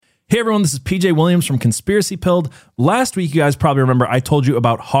Hey everyone, this is PJ Williams from Conspiracy Pilled. Last week, you guys probably remember I told you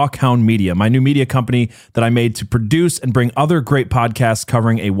about Hawkhound Media, my new media company that I made to produce and bring other great podcasts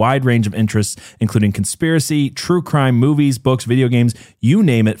covering a wide range of interests, including conspiracy, true crime, movies, books, video games, you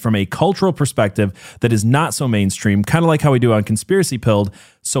name it, from a cultural perspective that is not so mainstream, kind of like how we do on Conspiracy Pilled.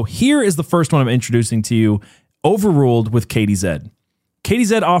 So here is the first one I'm introducing to you, Overruled with KTZed.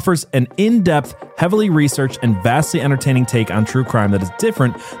 KTZed offers an in-depth, heavily researched, and vastly entertaining take on true crime that is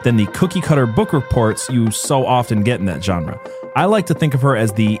different than the cookie-cutter book reports you so often get in that genre. I like to think of her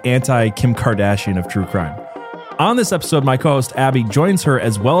as the anti-Kim Kardashian of true crime. On this episode, my co-host Abby joins her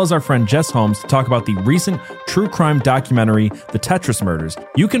as well as our friend Jess Holmes to talk about the recent true crime documentary, The Tetris Murders.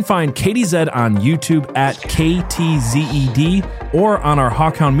 You can find KTZed on YouTube at KTZed or on our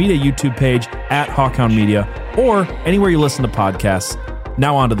Hawkhound Media YouTube page at Hawkhound Media or anywhere you listen to podcasts.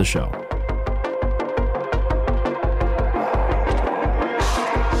 Now on to the show.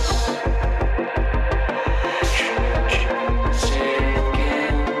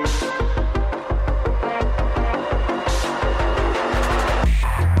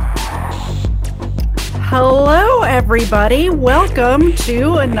 Hello, everybody. Welcome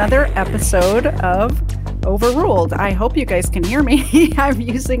to another episode of Overruled. I hope you guys can hear me. I'm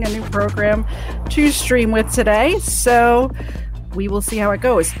using a new program to stream with today, so we will see how it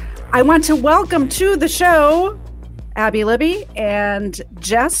goes. I want to welcome to the show Abby Libby and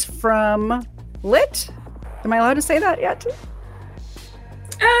Jess from Lit. Am I allowed to say that yet?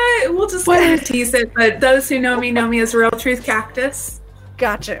 We'll just kind of tease it, but those who know me as Real Truth Cactus.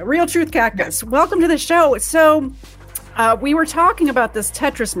 Gotcha. Real Truth Cactus. Welcome to the show. So we were talking about this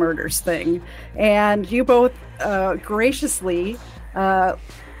Tetris Murders thing, and you both graciously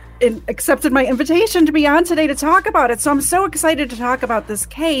accepted my invitation to be on today to talk about it. So I'm so excited to talk about this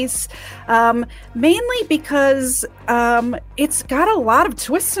case, mainly because it's got a lot of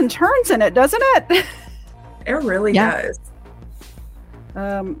twists and turns in it, doesn't it? It really does.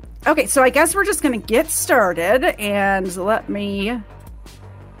 Okay, so I guess we're just going to get started, and let me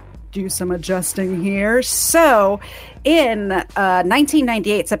do some adjusting here. So in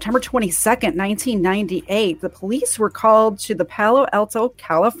 1998, September 22nd, 1998, the police were called to the Palo Alto,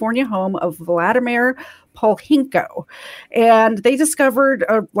 California home of Vladimir Polhinko, and they discovered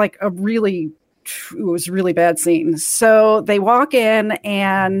it was a really bad scene. So they walk in,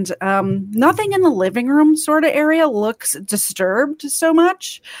 and nothing in the living room sort of area looks disturbed so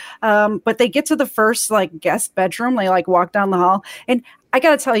much, but they get to the first guest bedroom. They walk down the hall, and I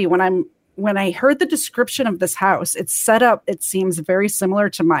got to tell you, when I heard the description of this house, it's set up, it seems very similar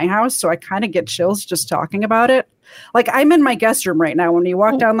to my house. So I kind of get chills just talking about it. I'm in my guest room right now. When you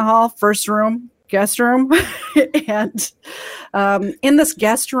walk down the hall, first room, guest room. And in this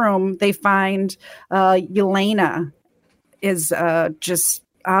guest room, they find Yelena is just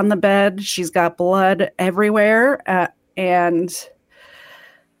on the bed. She's got blood everywhere. And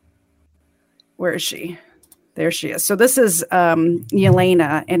where is she? There she is. So this is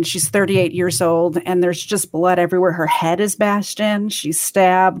Yelena, and she's 38 years old, and there's just blood everywhere. Her head is bashed in. She's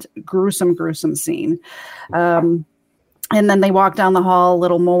stabbed. Gruesome, gruesome scene. And then they walk down the hall a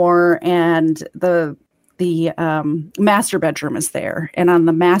little more, and the master bedroom is there. And on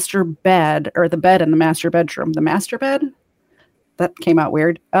the master bed, or the bed in the master bedroom, the master bed? That came out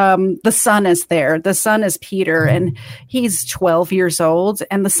weird. The son is there. The son is Peter, and he's 12 years old.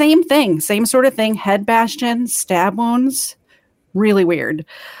 And the same thing, same sort of thing, head bashed in, stab wounds. Really weird.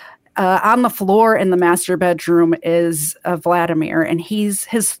 On the floor in the master bedroom is Vladimir, and his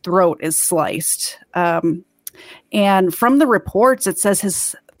throat is sliced. And from the reports, it says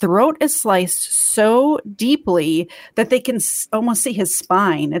his throat is sliced so deeply that they can almost see his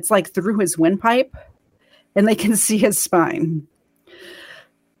spine. It's through his windpipe, and they can see his spine.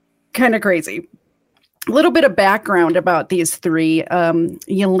 Kind of crazy. A little bit of background about these three.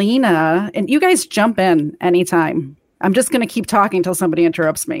 Yelena, and you guys jump in anytime. I'm just going to keep talking until somebody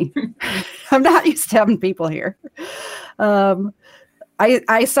interrupts me. I'm not used to having people here.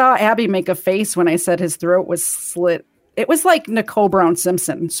 I saw Abby make a face when I said his throat was slit. It was like Nicole Brown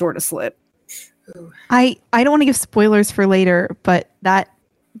Simpson sort of slit. I don't want to give spoilers for later, but that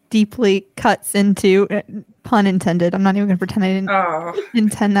deeply cuts into, pun intended. I'm not even going to pretend I didn't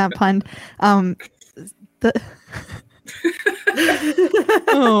intend that pun.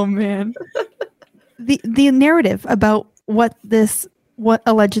 Oh man. The narrative about what this crime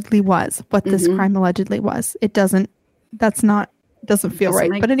allegedly was, doesn't feel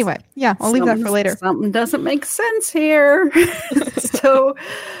right. But anyway, yeah, I'll leave that for later. Something doesn't make sense here. So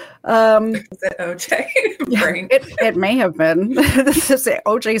Is it OJ? Brain. It may have been. This is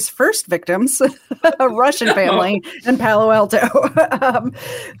OJ's first victims, a Russian family in Palo Alto.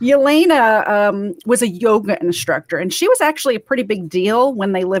 Yelena was a yoga instructor, and she was actually a pretty big deal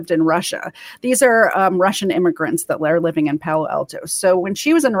when they lived in Russia. These are Russian immigrants that are living in Palo Alto. So when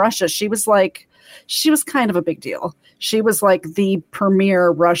she was in Russia, she was kind of a big deal. She was like the premier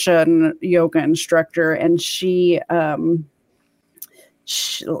Russian yoga instructor, and she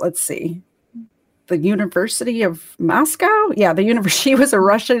let's see, the University of Moscow. Yeah, she was a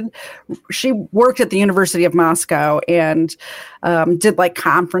Russian. She worked at the University of Moscow and did like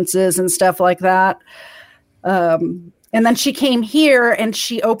conferences and stuff like that. And then she came here and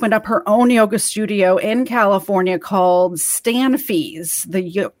she opened up her own yoga studio in California called Stanfy's,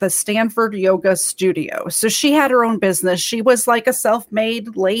 the Stanford Yoga Studio. So she had her own business. She was like a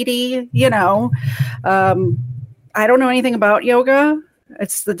self-made lady, you know. I don't know anything about yoga.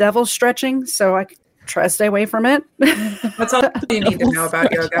 It's the devil's stretching, so I try to stay away from it. That's all you need to know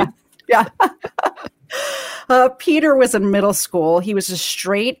about yoga. Yeah. Peter was in middle school. He was a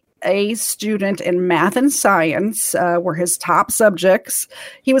straight A student in math and science, were his top subjects.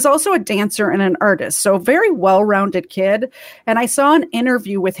 He was also a dancer and an artist, so a very well-rounded kid. And I saw an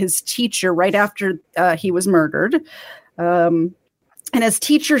interview with his teacher right after he was murdered. And his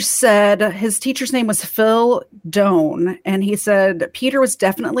teacher's name was Phil Doan. And he said, Peter was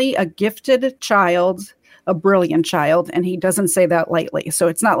definitely a gifted child, a brilliant child. And he doesn't say that lightly. So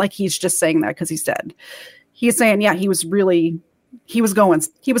it's not like he's just saying that because he's dead. He's saying, yeah, he was going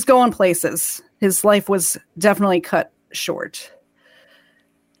places. His life was definitely cut short.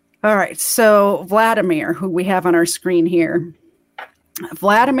 All right. So Vladimir, who we have on our screen here.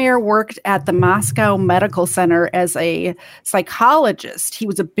 Vladimir worked at the Moscow Medical Center as a psychologist. He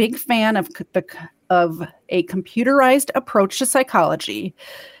was a big fan of a computerized approach to psychology.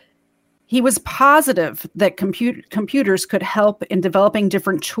 He was positive that computers could help in developing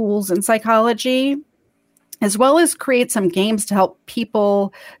different tools in psychology, as well as create some games to help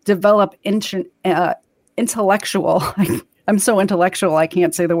people develop intellectual. I'm so intellectual, I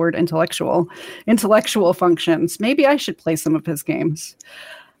can't say the word intellectual functions. Maybe I should play some of his games.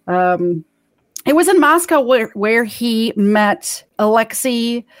 It was in Moscow where he met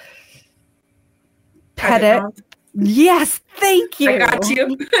Alexei Pedet. Yes, thank you. I got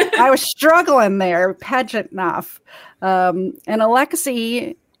you. I was struggling there. Pajitnov. And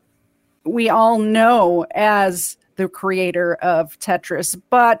Alexei, we all know as the creator of Tetris,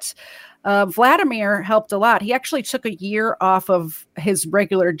 but Vladimir helped a lot. He actually took a year off of his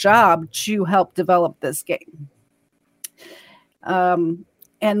regular job to help develop this game. And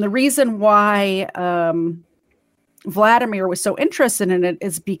the reason why Vladimir was so interested in it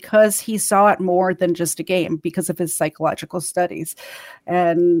is because he saw it more than just a game because of his psychological studies.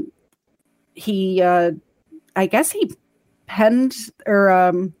 And he, I guess he penned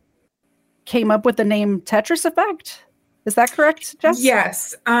or came up with the name Tetris effect. Is that correct, Jess?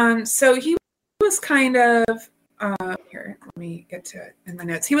 Yes. So he was kind of, here, let me get to it in my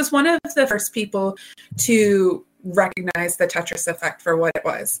notes. He was one of the first people to recognize the Tetris effect for what it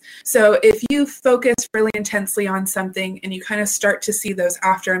was. So if you focus really intensely on something and you kind of start to see those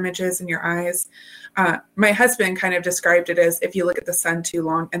after images in your eyes, my husband kind of described it as if you look at the sun too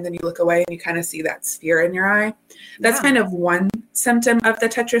long and then you look away and you kind of see that sphere in your eye. That's kind of one symptom of the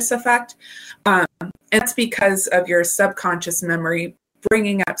Tetris effect. And that's because of your subconscious memory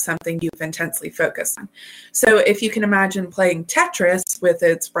bringing up something you've intensely focused on. So if you can imagine playing Tetris with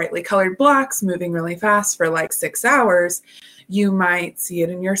its brightly colored blocks moving really fast for like 6 hours, you might see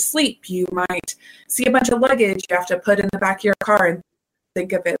it in your sleep. You might see a bunch of luggage you have to put in the back of your car and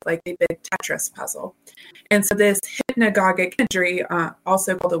think of it like a big Tetris puzzle. And so this hypnagogic imagery,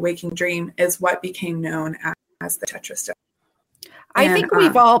 also called a waking dream, is what became known as the Tetris. I think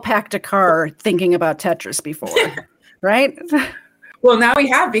we've all packed a car thinking about Tetris before, right? Well, now we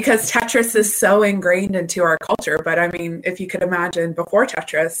have, because Tetris is so ingrained into our culture. But I mean, if you could imagine before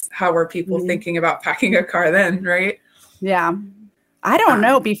Tetris, how were people thinking about packing a car then, right? Yeah. I don't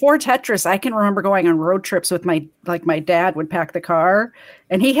know. Before Tetris, I can remember going on road trips with my dad would pack the car,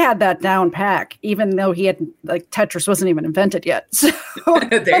 and he had that down pack, even though he had Tetris wasn't even invented yet. So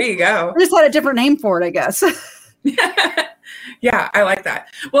there you go. We just had a different name for it, I guess. Yeah, I like that.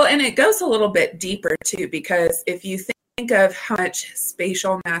 Well, and it goes a little bit deeper too, because if you think of how much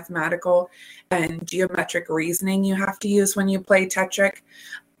spatial, mathematical, and geometric reasoning you have to use when you play Tetris,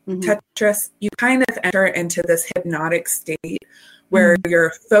 you kind of enter into this hypnotic state where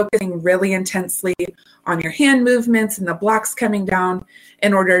you're focusing really intensely on your hand movements and the blocks coming down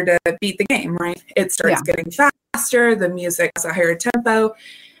in order to beat the game, right? It starts getting faster, the music has a higher tempo,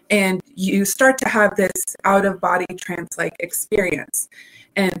 And you start to have this out-of-body trance-like experience.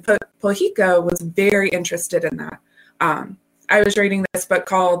 And Pohiko was very interested in that. I was reading this book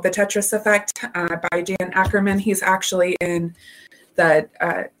called The Tetris Effect by Dan Ackerman. He's actually in the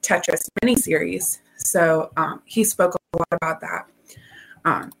Tetris miniseries. So he spoke a lot about that.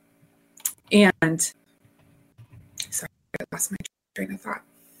 And sorry, I lost my train of thought.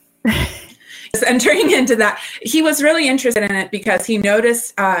 Entering into that, he was really interested in it because he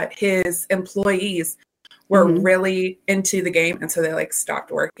noticed his employees were really into the game, and so they like stopped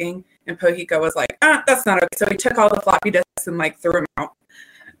working. And Pohiko was like, that's not okay. So he took all the floppy disks and like threw them out.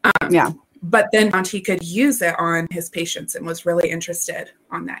 But then he could use it on his patients and was really interested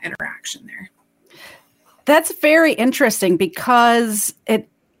on that interaction there. That's very interesting because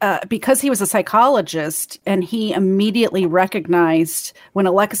he was a psychologist, and he immediately recognized when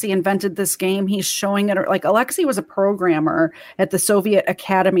Alexei invented this game, he's showing it, like Alexei was a programmer at the Soviet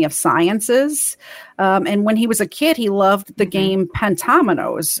Academy of Sciences. And when he was a kid, he loved the game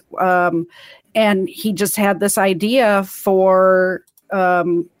Pentominoes. And he just had this idea for a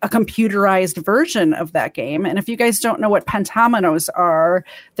computerized version of that game. And if you guys don't know what Pentominoes are,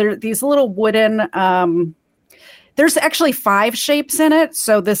 they're these little wooden, there's actually 5 shapes in it.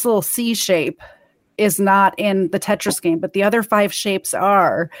 So this little C shape is not in the Tetris game, but the other 5 shapes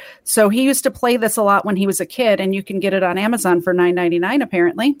are. So he used to play this a lot when he was a kid, and you can get it on Amazon for $9.99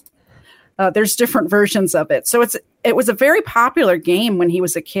 apparently. There's different versions of it. So it was a very popular game when he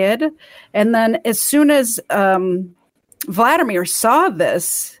was a kid. And then as soon as Vladimir saw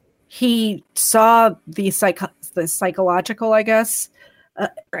this, he saw the psychological, I guess,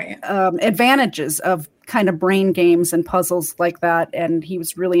 advantages of kind of brain games and puzzles like that, and he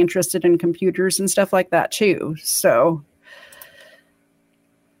was really interested in computers and stuff like that too. So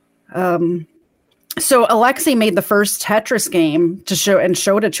Alexei made the first Tetris game to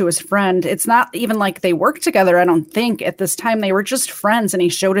showed it to his friend. It's not even like they worked together, I don't think. At this time they were just friends, and he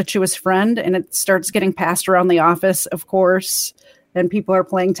showed it to his friend, and it starts getting passed around the office, of course, and people are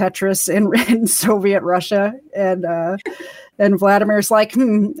playing Tetris in Soviet Russia, and Vladimir's like,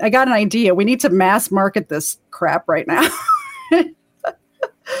 I got an idea. We need to mass market this crap right now.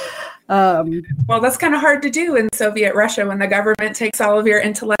 Well, that's kind of hard to do in Soviet Russia when the government takes all of your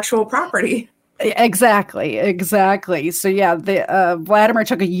intellectual property. Exactly. So yeah, Vladimir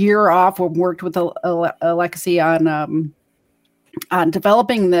took a year off and worked with Alexei on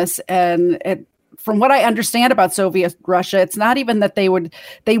developing this, and from what I understand about Soviet Russia, it's not even that they would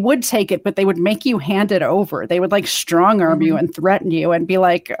take it, but they would make you hand it over. They would like strong arm you and threaten you and be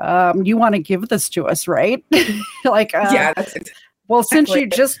like, you want to give this to us, right? Like, yeah, that's exactly. Well, since you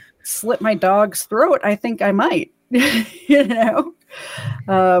just slit my dog's throat, I think I might, you know?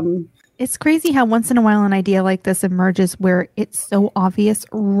 It's crazy how once in a while an idea like this emerges where it's so obvious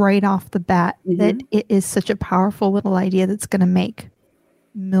right off the bat that it is such a powerful little idea that's going to make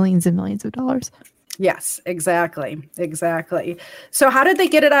millions and millions of dollars. Yes, exactly. So how did they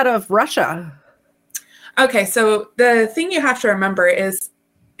get it out of Russia? Okay, so the thing you have to remember is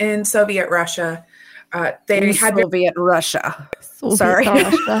in Soviet Russia, they had Soviet Russia. Sorry.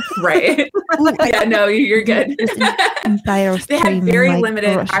 Russia. Right. Yeah, no, you're good. They had very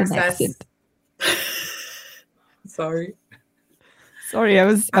limited access. Accent. Sorry, I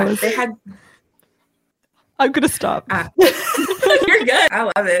was. They had. I'm gonna stop. You're good. I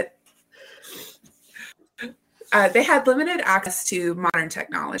love it. They had limited access to modern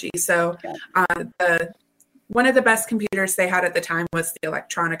technology. So one of the best computers they had at the time was the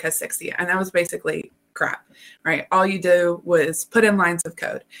Electronica 60, and that was basically crap, right? All you do was put in lines of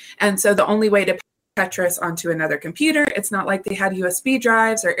code. And so the only way to Tetris onto another computer, it's not like they had USB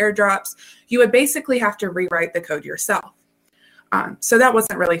drives or airdrops. You would basically have to rewrite the code yourself. So that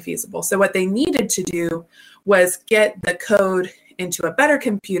wasn't really feasible. So what they needed to do was get the code into a better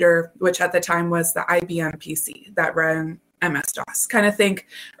computer, which at the time was the IBM PC that ran MS-DOS. Kind of think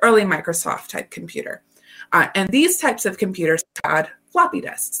early Microsoft type computer. And these types of computers had floppy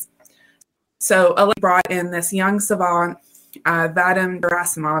disks. So Alexei brought in this young savant, Vadim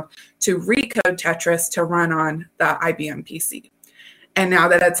Gerasimov, to recode Tetris to run on the IBM PC. And now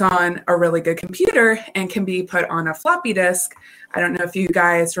that it's on a really good computer and can be put on a floppy disk, I don't know if you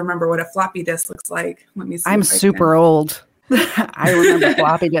guys remember what a floppy disk looks like. Let me see. I'm super old. I remember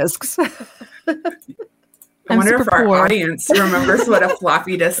floppy disks. I wonder if our audience remembers what a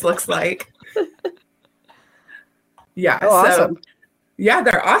floppy disk looks like. Yeah. Awesome. Yeah,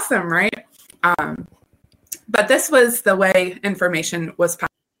 they're awesome, right? But this was the way information was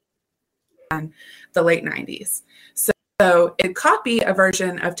passed in the late 90s. So So it'd copy a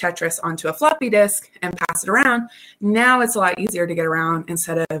version of Tetris onto a floppy disk and pass it around. Now it's a lot easier to get around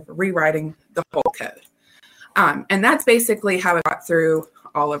instead of rewriting the whole code. And that's basically how it got through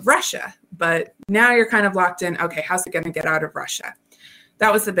all of Russia. But now you're kind of locked in, okay, how's it going to get out of Russia?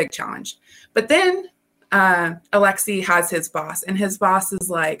 That was the big challenge. But then Alexei has his boss, and his boss is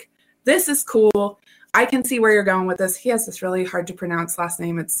like, this is cool. I can see where you're going with this. He has this really hard to pronounce last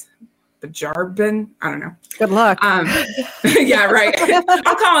name. It's Bajarbin. I don't know. Good luck. Yeah, right.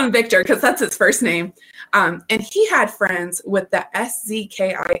 I'll call him Victor because that's his first name. And he had friends with the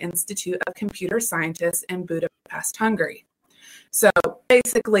SZKI Institute of Computer Scientists in Budapest, Hungary. So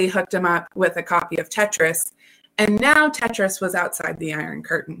basically hooked him up with a copy of Tetris. And now Tetris was outside the Iron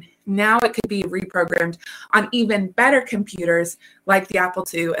Curtain. Now it could be reprogrammed on even better computers like the Apple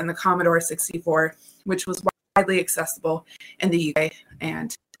II and the Commodore 64, which was widely accessible in the UK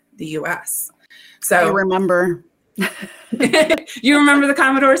and the US. So I remember. You remember the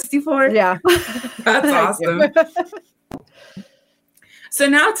Commodore 64? Yeah. That's awesome. So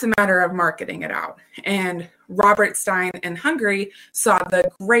now it's a matter of marketing it out. And Robert Stein in Hungary saw the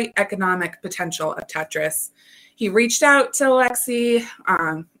great economic potential of Tetris. He reached out to Alexei,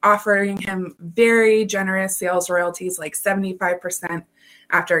 offering him very generous sales royalties, like 75%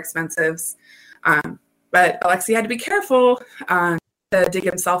 after expenses. But Alexei had to be careful to dig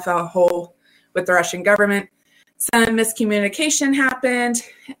himself a hole with the Russian government. Some miscommunication happened,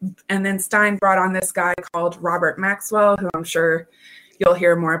 and then Stein brought on this guy called Robert Maxwell, who I'm sure you'll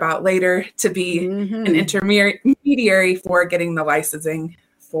hear more about later, to be an intermediary for getting the licensing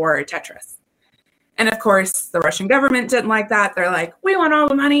for Tetris. And of course, the Russian government didn't like that. They're like, we want all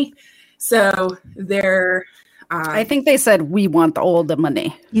the money. So they're... I think they said, we want all the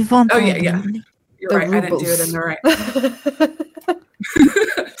money. You want yeah. You're right. Rubles. I didn't do it in the right.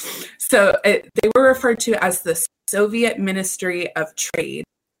 So they were referred to as the Soviet Ministry of Trade,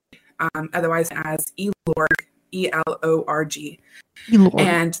 otherwise as ELORG, E-L-O-R-G.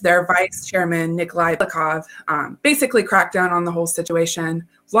 And their vice chairman, Nikolai Belikov, basically cracked down on the whole situation,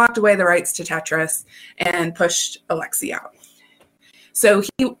 locked away the rights to Tetris, and pushed Alexei out. So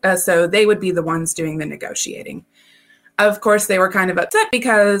they would be the ones doing the negotiating. Of course, they were kind of upset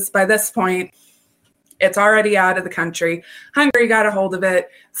because by this point, it's already out of the country. Hungary got a hold of it.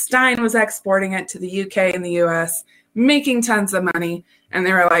 Stein was exporting it to the UK and the US, making tons of money. And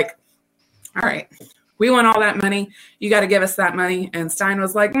they were like, all right, we want all that money. You got to give us that money. And Stein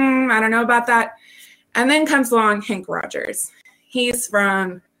was like, I don't know about that. And then comes along Hank Rogers. He's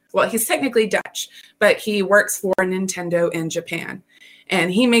technically Dutch, but he works for Nintendo in Japan. And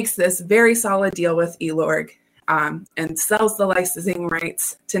he makes this very solid deal with ELORG and sells the licensing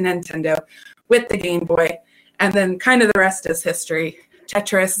rights to Nintendo with the Game Boy. And then kind of the rest is history.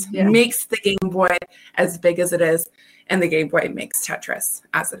 Tetris makes the Game Boy as big as it is, and the Game Boy makes Tetris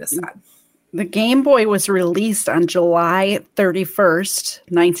as it is said. The Game Boy was released on July 31st,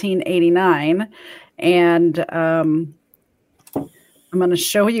 1989. And I'm going to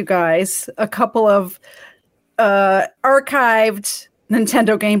show you guys a couple of archived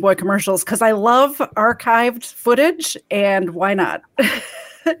Nintendo Game Boy commercials because I love archived footage, and why not?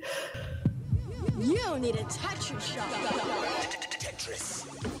 You don't need a Tetris shop. Tetris.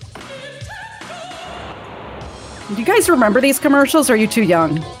 Do you guys remember these commercials, or are you too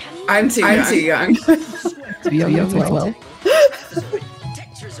young? I'm too young. Too young as well.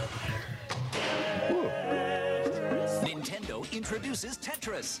 Nintendo introduces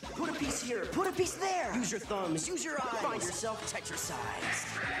Tetris. Put a piece here, put a piece there. Use your thumbs, use your eyes. Find yourself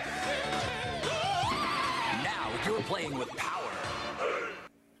Tetrisized. Now you're playing with power.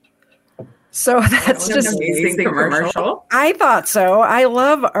 So that's An just amazing commercial. I thought so. I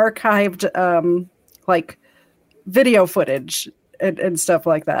love archived like video footage and stuff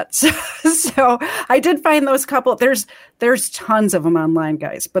like that. So I did find those couple. There's tons of them online,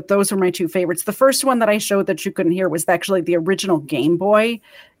 guys, but those are my two favorites. The first one that I showed that you couldn't hear was actually the original Game Boy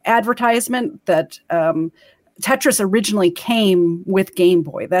advertisement that Tetris originally came with Game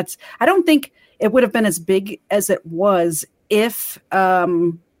Boy. I don't think it would have been as big as it was if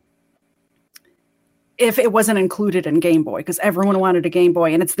it wasn't included in Game Boy, because everyone wanted a Game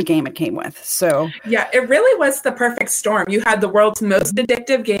Boy and it's the game it came with. So yeah, it really was the perfect storm. You had the world's most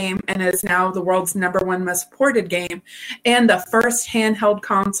addictive game and is now the world's #1 most ported game and the first handheld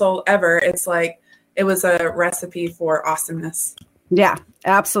console ever. It's like, it was a recipe for awesomeness. Yeah,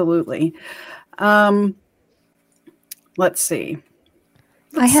 absolutely. Let's see.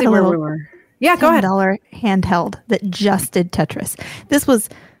 I had a where little we were. Yeah, go ahead. $10 handheld that just did Tetris. This was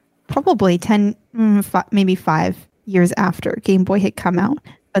probably 10, maybe 5 years after Game Boy had come out,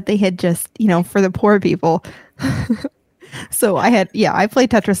 but they had just, for the poor people, So I played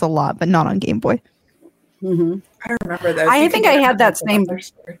Tetris a lot, but not on Game Boy. Mm-hmm. I remember those. I think I had that same.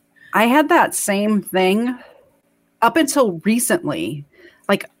 I had that same thing up until recently,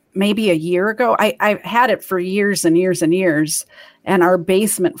 like maybe a year ago. I had it for years and years and years, and our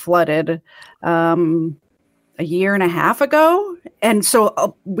basement flooded a year and a half ago, and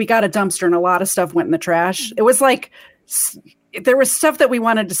so we got a dumpster, and a lot of stuff went in the trash. It was like there was stuff that we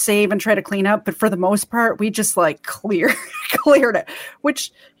wanted to save and try to clean up, but for the most part, we just like cleared it,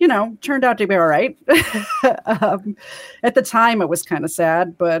 which, you know, turned out to be all right. At the time, it was kind of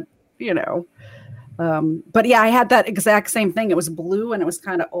sad, but you know, but yeah, I had that exact same thing. It was blue and it was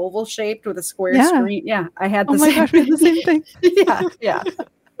kind of oval shaped with a square screen. Yeah, I had the same thing. Yeah.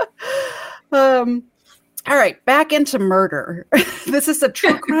 All right, back into murder. This is a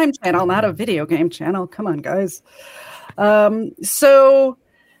true crime channel, not a video game channel. Come on, guys. So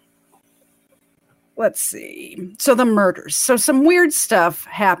let's see. So the murders. So some weird stuff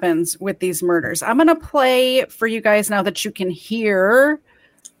happens with these murders. I'm going to play for you guys now that you can hear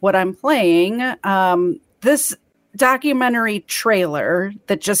what I'm playing. This documentary trailer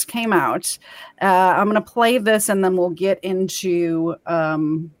that just came out. I'm going to play this and then we'll get into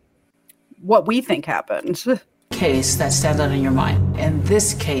what we think happened. Case that stands out in your mind. And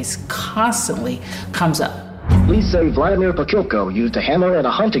this case constantly comes up. Police say Vladimir Pakyulko used a hammer and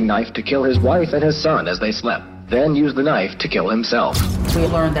a hunting knife to kill his wife and his son as they slept, then used the knife to kill himself. We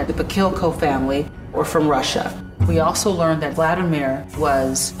learned that the Pakyulko family were from Russia. We also learned that Vladimir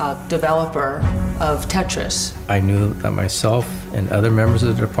was a developer of Tetris. I knew that myself and other members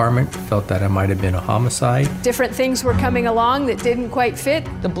of the department felt that it might have been a homicide. Different things were coming along that didn't quite fit.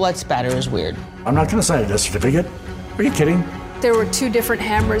 The blood spatter is weird. I'm not going to sign a death certificate. Are you kidding? There were 2 different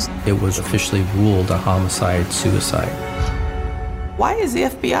hammers. It was officially ruled a homicide-suicide. Why is the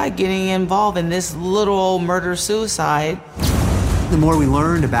FBI getting involved in this little old murder-suicide? The more we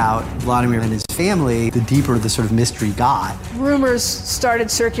learned about Vladimir and his family, the deeper the sort of mystery got. Rumors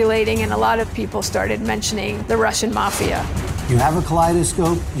started circulating and a lot of people started mentioning the Russian mafia. You have a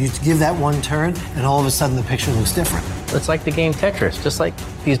kaleidoscope, you give that one turn, and all of a sudden the picture looks different. It's like the game Tetris, just like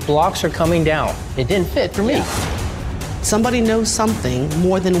these blocks are coming down. It didn't fit for me. Yeah. Somebody knows something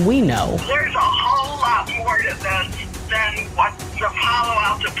more than we know. There's a whole lot more to this than what the Palo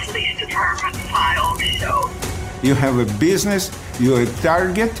Alto Police Department file shows. You have a business, you're a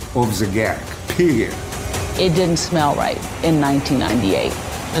target of the gang, period. It didn't smell right in 1998.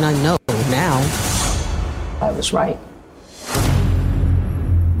 And I know now I was right.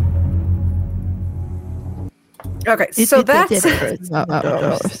 Okay, so that's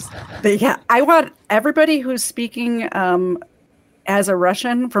yeah. I want everybody who's speaking as a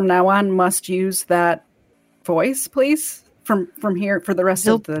Russian from now on must use that voice, please, from here for the rest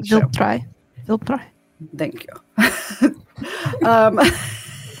of the show. They'll try. Thank you.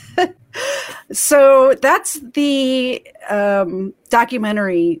 So that's the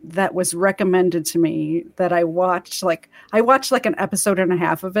documentary that was recommended to me that I watched. I watched like an episode and a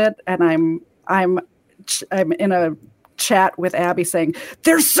half of it, and I'm in a chat with Abby saying,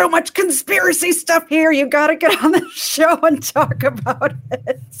 there's so much conspiracy stuff here. You got to get on the show and talk about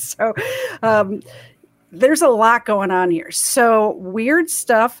it. So there's a lot going on here. So weird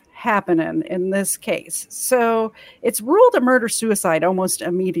stuff happening in this case. So it's ruled a murder-suicide almost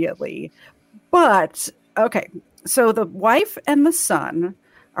immediately. But, okay, so the wife and the son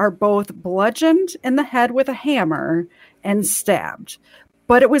are both bludgeoned in the head with a hammer and stabbed.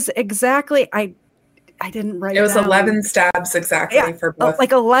 But it was exactly, I didn't write it was down. 11 stabs exactly for both.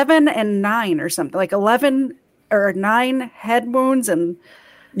 Like 11 and 9 or something. Like 11 or 9 head wounds. And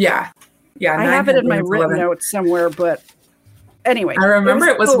yeah. I have it in my written notes somewhere, but anyway. I remember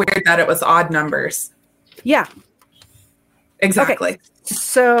it was weird that it was odd numbers. Yeah. Exactly. Okay.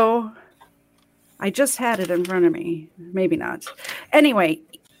 So I just had it in front of me. Maybe not. Anyway,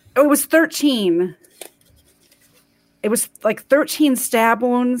 it was 13. It was like 13 stab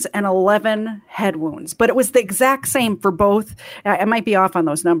wounds and 11 head wounds, but it was the exact same for both. I might be off on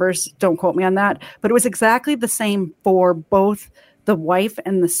those numbers. Don't quote me on that, but it was exactly the same for both the wife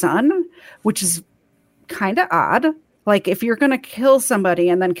and the son, which is kind of odd. Like if you're going to kill somebody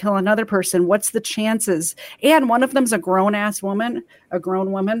and then kill another person, what's the chances? And one of them's a grown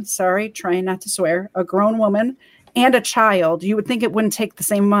woman, sorry, trying not to swear, a grown woman and a child. You would think it wouldn't take the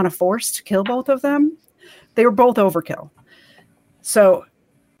same amount of force to kill both of them. They were both overkill. So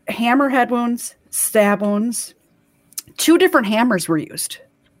hammer head wounds, stab wounds, 2 different hammers were used.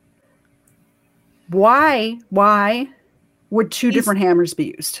 Why would 2 different hammers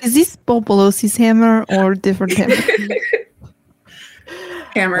be used? Is this Paul Pelosi's hammer or different hammer?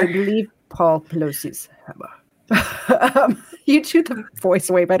 Hammer. I believe Paul Pelosi's hammer. You do the voice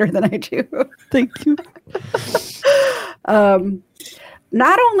way better than I do. Thank you.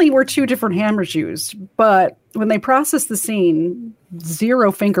 Not only were 2 different hammers used, but when they processed the scene,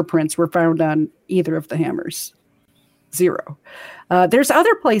 0 fingerprints were found on either of the hammers. 0. There's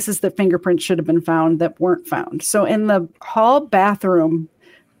other places that fingerprints should have been found that weren't found. So in the hall bathroom,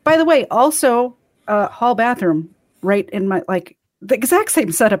 by the way, also hall bathroom, right in my, like, the exact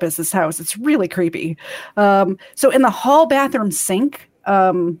same setup as this house. It's really creepy. So in the hall bathroom sink,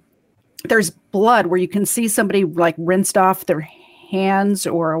 there's blood where you can see somebody like rinsed off their hands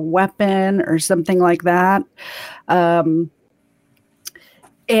or a weapon or something like that. So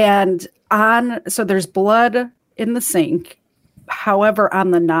there's blood in the sink. However,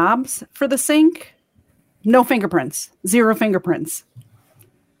 on the knobs for the sink, no fingerprints, 0 fingerprints.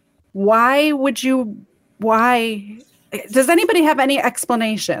 Why? Does anybody have any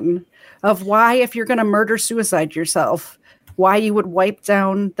explanation of why, if you're going to murder suicide yourself, why you would wipe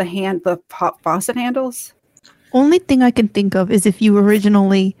down the faucet handles? Only thing I can think of is if you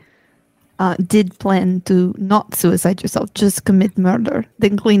originally did plan to not suicide yourself, just commit murder,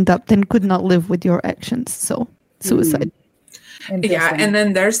 then cleaned up, then could not live with your actions. So suicide. Yeah, and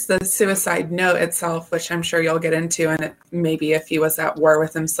then there's the suicide note itself, which I'm sure you'll get into. And maybe if he was at war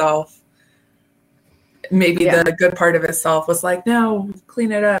with himself, maybe the good part of himself was like, no,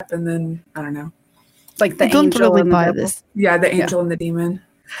 clean it up. And then, I don't know. Like the don't angel really and buy the this. Yeah, the angel and the demon.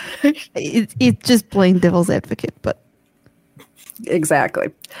 It's just plain devil's advocate, but exactly.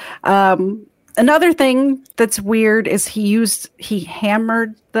 Another thing that's weird is he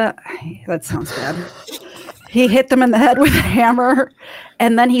hammered that sounds bad. He hit them in the head with a hammer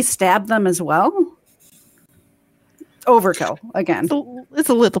and then he stabbed them as well. Overkill again. It's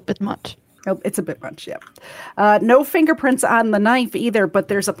a little bit much. Oh, it's a bit much, yeah. No fingerprints on the knife either, but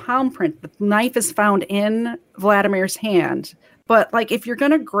there's a palm print. The knife is found in Vladimir's hand. But like if you're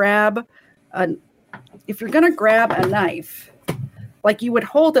gonna grab a knife, like you would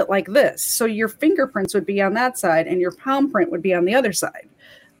hold it like this. So your fingerprints would be on that side and your palm print would be on the other side.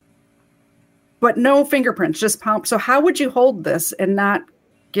 But no fingerprints, just palm. So how would you hold this and not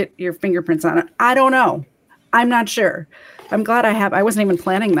get your fingerprints on it? I don't know. I'm not sure. I'm glad I wasn't even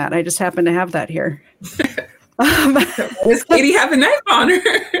planning that. I just happened to have that here. Does Katie have a knife on her?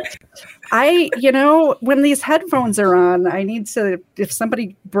 When these headphones are on, I need to, if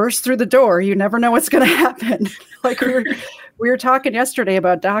somebody bursts through the door, you never know what's going to happen. Like we were talking yesterday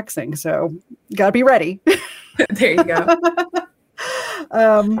about doxing, so gotta be ready. There you go.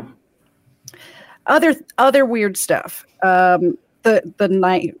 Other weird stuff. The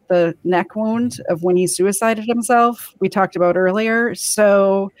neck wound of when he suicided himself, we talked about earlier.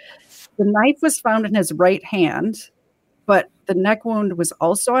 So the knife was found in his right hand, but the neck wound was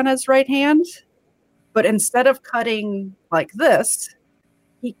also on his right hand. But instead of cutting like this,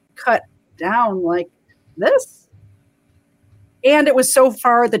 he cut down like this. And it was so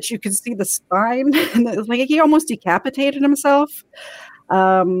far that you could see the spine. And it was like he almost decapitated himself.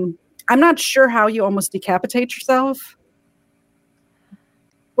 I'm not sure how you almost decapitate yourself.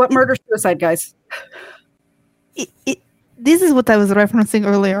 What murder-suicide, guys? This is what I was referencing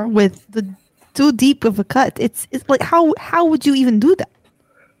earlier with the too deep of a cut. It's like how would you even do that?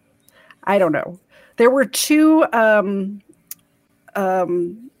 I don't know. There were 2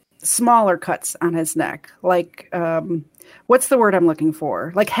 smaller cuts on his neck. Like, what's the word I'm looking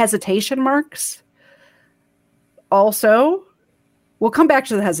for? Like hesitation marks. Also, we'll come back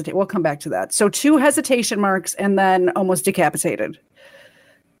to the We'll come back to that. So 2 hesitation marks and then almost decapitated.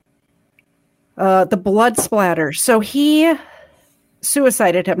 The blood splatter. So he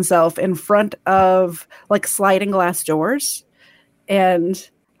suicided himself in front of like sliding glass doors. And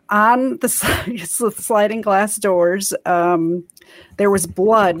on the sliding glass doors, there was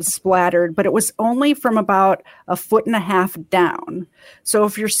blood splattered, but it was only from about 1.5 feet down. So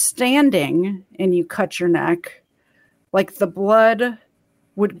if you're standing and you cut your neck, like the blood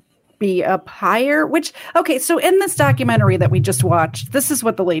would be up higher, so in this documentary that we just watched, this is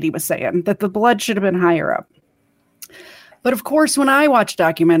what the lady was saying, that the blood should have been higher up. But of course, when I watch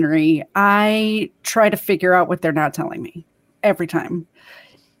documentary, I try to figure out what they're not telling me every time.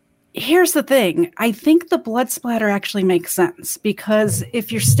 Here's the thing. I think the blood splatter actually makes sense because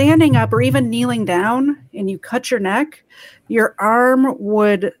if you're standing up or even kneeling down and you cut your neck, your arm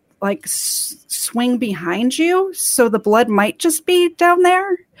would like swing behind you. So the blood might just be down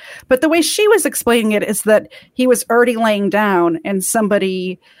there. But the way she was explaining it is that he was already laying down and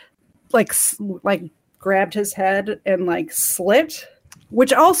somebody like grabbed his head and like slit,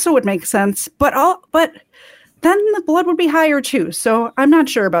 which also would make sense. But then the blood would be higher too. So I'm not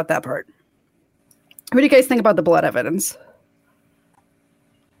sure about that part. What do you guys think about the blood evidence?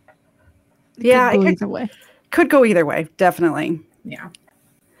 Could go either way. Could go either way, definitely. Yeah.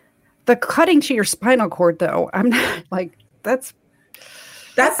 The cutting to your spinal cord, though, I'm not like that's.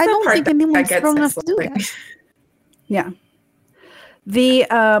 I don't think anyone's strong enough to do that. Yeah.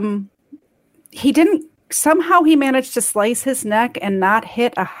 He didn't. Somehow he managed to slice his neck and not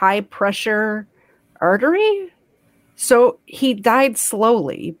hit a high pressure artery. So he died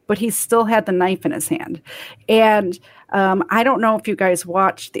slowly, but he still had the knife in his hand. And I don't know if you guys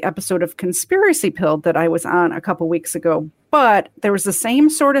watched the episode of Conspiracy Pilled that I was on a couple weeks ago, but there was the same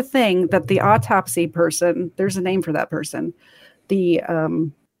sort of thing that the autopsy person, there's a name for that person, the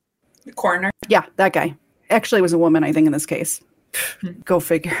coroner. Yeah, that guy. Actually, it was a woman, I think, in this case. Go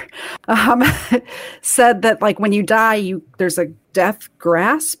figure. Said that like when you die, there's a death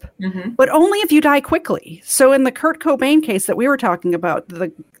grasp, but only if you die quickly. So in the Kurt Cobain case that we were talking about,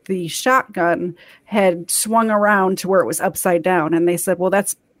 the shotgun had swung around to where it was upside down, and they said, well,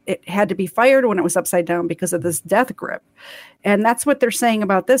 it had to be fired when it was upside down because of this death grip, and that's what they're saying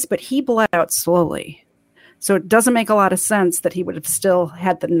about this. But he bled out slowly, so it doesn't make a lot of sense that he would have still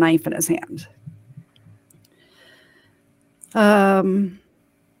had the knife in his hand. I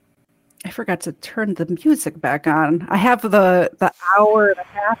forgot to turn the music back on. I have the hour and a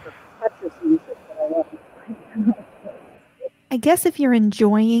half of Tetris music that I love. I guess if you're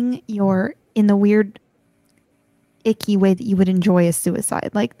enjoying in the weird, icky way that you would enjoy a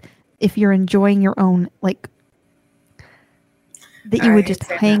suicide, like if you're enjoying your own, like that you would just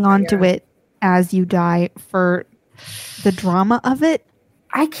hang on to it as you die for the drama of it.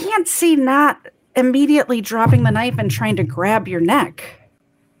 I can't see not immediately dropping the knife and trying to grab your neck.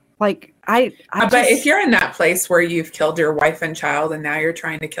 Like but if you're in that place where you've killed your wife and child and now you're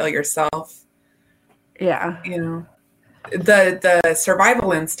trying to kill yourself, yeah, the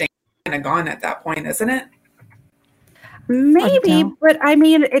survival instinct is kind of gone at that point, isn't it? Maybe, but I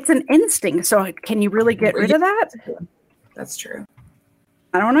mean, it's an instinct. So can you really get rid of that? That's true.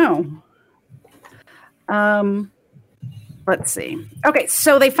 I don't know. Let's see. Okay,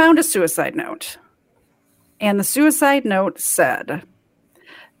 so they found a suicide note. And the suicide note said,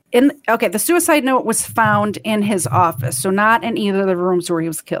 the suicide note was found in his office. So not in either of the rooms where he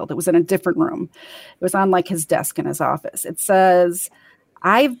was killed. It was in a different room. It was on like his desk in his office. It says,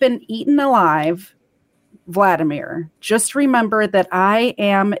 I've been eaten alive, Vladimir. Just remember that I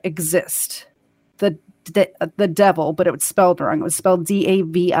exist. The devil, but it was spelled wrong. It was spelled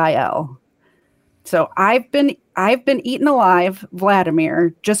Davil. So I've been eaten alive,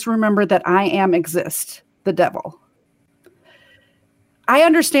 Vladimir. Just remember that I exist, the devil. I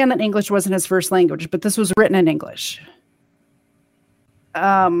understand that English wasn't his first language, but this was written in English.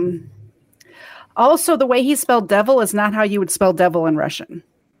 Also, the way he spelled devil is not how you would spell devil in Russian.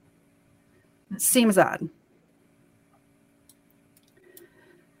 Seems odd.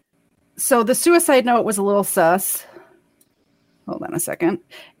 So the suicide note was a little sus. Hold on a second.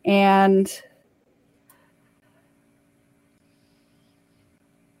 And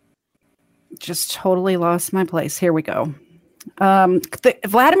just totally lost my place. Here we go.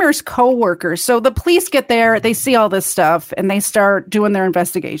 Vladimir's co-workers. So the police get there, they see all this stuff, and they start doing their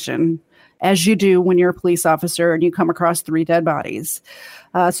investigation, as you do when you're a police officer and you come across 3 dead bodies.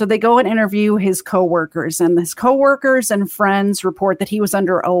 So they go and interview his co-workers, and his co-workers and friends report that he was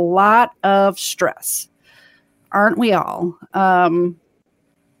under a lot of stress. Aren't we all?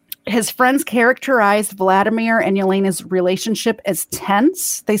 His friends characterized Vladimir and Yelena's relationship as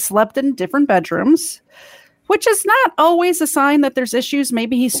tense. They slept in different bedrooms, which is not always a sign that there's issues.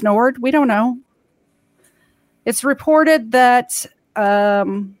 Maybe he snored. We don't know. It's reported that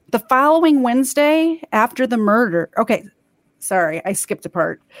the following Wednesday after the murder. Okay, sorry, I skipped a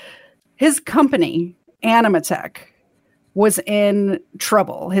part. His company, Animatech, was in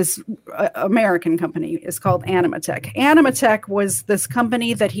trouble. His American company is called Animatech. Animatech was this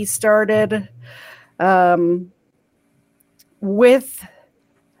company that he started with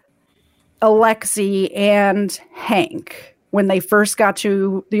Alexei and Hank when they first got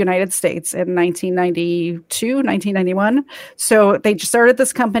to the United States in 1991. So they started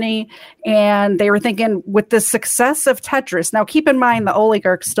this company, and they were thinking with the success of Tetris. Now, keep in mind, the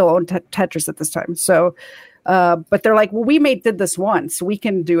oligarchs still own Tetris at this time. So, but they're like, well, we did this once. We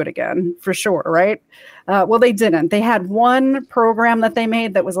can do it again for sure, right? Well, they didn't. They had one program that they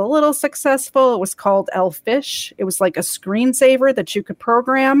made that was a little successful. It was called Elfish. It was like a screensaver that you could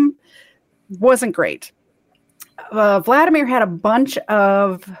program. Wasn't great. Vladimir had a bunch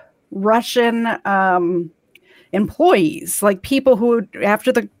of Russian employees, like people who,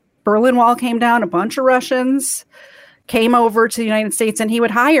 after the Berlin Wall came down, a bunch of Russians came over to the United States, and he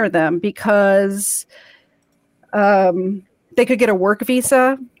would hire them because they could get a work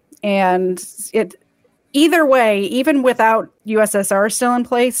visa, and either way, even without USSR still in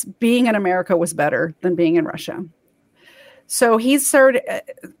place, being in America was better than being in Russia. So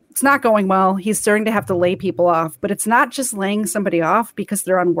it's not going well. He's starting to have to lay people off, but it's not just laying somebody off because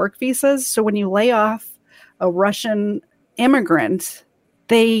they're on work visas. So when you lay off a Russian immigrant,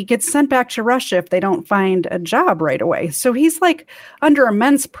 they get sent back to Russia if they don't find a job right away. So he's like under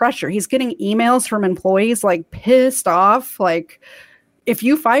immense pressure. He's getting emails from employees like pissed off, like, if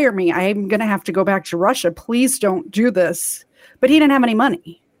you fire me, I'm going to have to go back to Russia. Please don't do this. But he didn't have any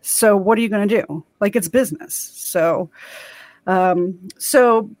money. So what are you going to do? Like, it's business. So the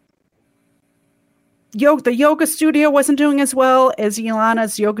yoga studio wasn't doing as well as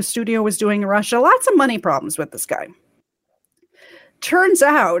Yelena's yoga studio was doing in Russia. Lots of money problems with this guy. Turns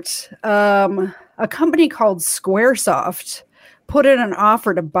out a company called Squaresoft put in an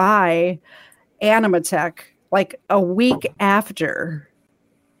offer to buy Animatech like a week after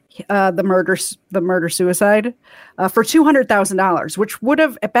the murder suicide for $200,000, which would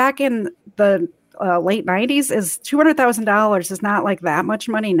have back in the late 90s is $200,000 is not like that much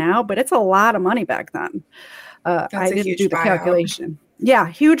money now, but it's a lot of money back then. I didn't do the calculation. Yeah,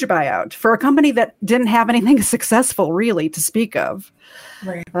 huge buyout for a company that didn't have anything successful really to speak of.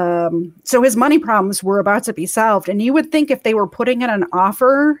 Right. So his money problems were about to be solved. And you would think if they were putting in an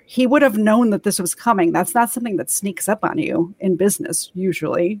offer, he would have known that this was coming. That's not something that sneaks up on you in business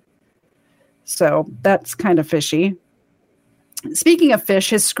usually. So that's kind of fishy. Speaking of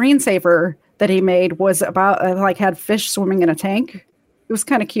fish, his screensaver that he made was about had fish swimming in a tank. It was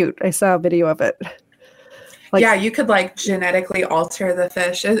kind of cute. I saw a video of it. Yeah, you could genetically alter the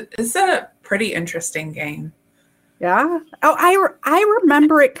fish. It's a pretty interesting game. Yeah. Oh, I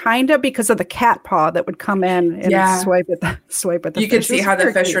remember it kind of because of the cat paw that would come in and swipe at the fish. You could see how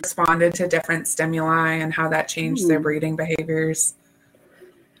the fish responded to different stimuli and how that changed their breeding behaviors.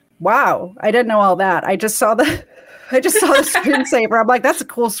 Wow, I didn't know all that. I just saw the screensaver. I'm like, that's a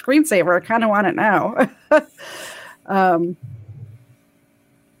cool screensaver. I kind of want it now.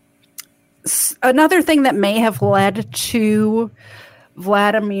 Another thing that may have led to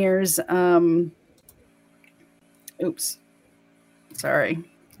Vladimir's sorry.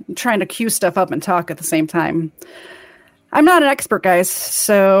 I'm trying to cue stuff up and talk at the same time. I'm not an expert, guys,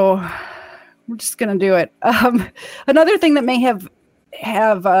 so we're just going to do it. Another thing that may have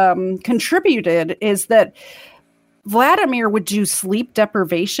contributed is that Vladimir would do sleep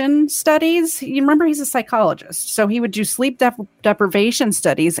deprivation studies. You remember he's a psychologist. So he would do sleep deprivation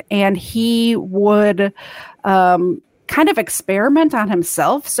studies, and he would kind of experiment on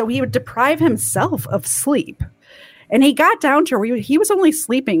himself. So he would deprive himself of sleep. And he got down to where he was only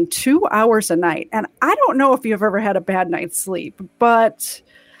sleeping 2 hours a night. And I don't know if you've ever had a bad night's sleep, but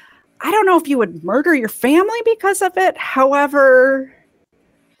I don't know if you would murder your family because of it. However,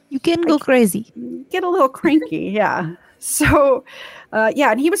 you can go crazy. Get a little cranky, yeah. So,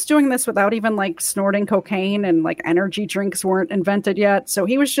 and he was doing this without even snorting cocaine, and energy drinks weren't invented yet. So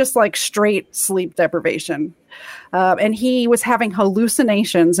he was just straight sleep deprivation. And he was having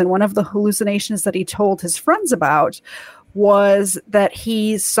hallucinations. And one of the hallucinations that he told his friends about was that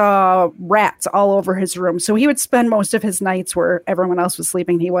he saw rats all over his room. So he would spend most of his nights where everyone else was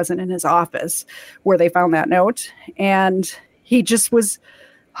sleeping. He wasn't in his office where they found that note. And he just was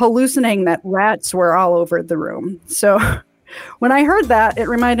hallucinating that rats were all over the room. So when I heard that, it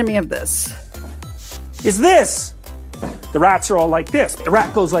reminded me of this. Is this? The rats are all like this. The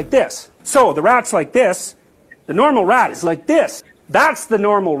rat goes like this. So the rat's like this. The normal rat is like this. That's the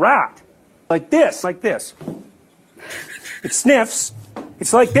normal rat. Like this, like this. It sniffs.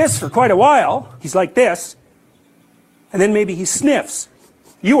 It's like this for quite a while. He's like this. And then maybe he sniffs.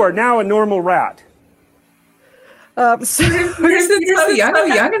 You are now a normal rat. You're so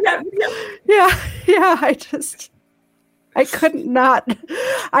young in that video. Yeah. I couldn't not.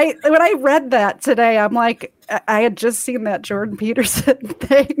 When I read that today, I'm like, I had just seen that Jordan Peterson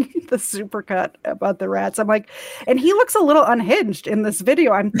thing, the supercut about the rats. I'm like, and he looks a little unhinged in this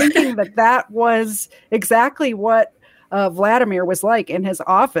video. I'm thinking that was exactly what Vladimir was like in his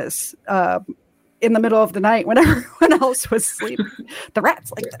office in the middle of the night when everyone else was sleeping. The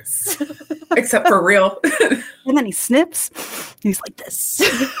rat's like this. Except for real. And then he snips. He's like this.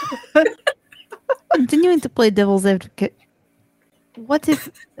 Continuing to play devil's advocate, what if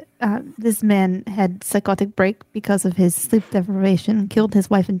this man had psychotic break because of his sleep deprivation, killed his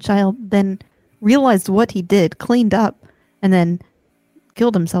wife and child, then realized what he did, cleaned up, and then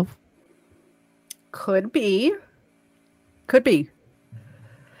killed himself? Could be.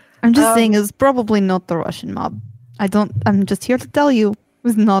 I'm just saying it's probably not the Russian mob. I'm just here to tell you it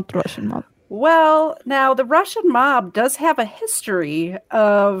was not the Russian mob. Well, now the Russian mob does have a history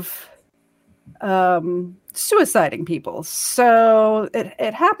of suiciding people. So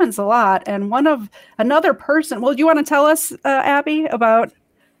it happens a lot. And another person, well, do you want to tell us, Abby, about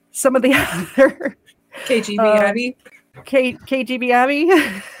some of the other KGB Abby? KGB Abby?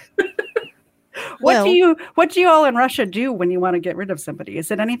 What do you all in Russia do when you want to get rid of somebody?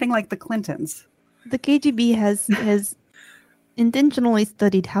 Is it anything like the Clintons? The KGB has intentionally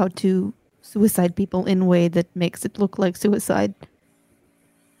studied how to suicide people in a way that makes it look like suicide.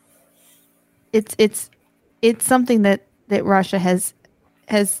 It's something that Russia has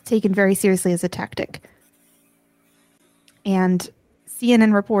taken very seriously as a tactic. And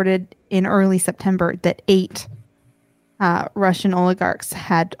CNN reported in early September that 8 Russian oligarchs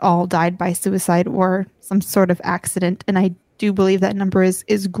had all died by suicide or some sort of accident. And I do believe that number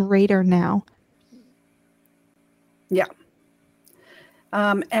is greater now. Yeah.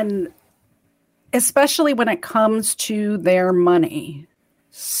 And especially when it comes to their money.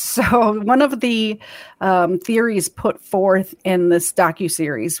 So one of the theories put forth in this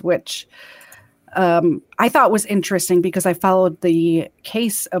docuseries, which I thought was interesting because I followed the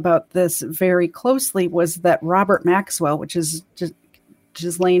case about this very closely, was that Robert Maxwell, which is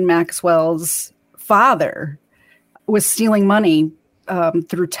Ghislaine Maxwell's father, was stealing money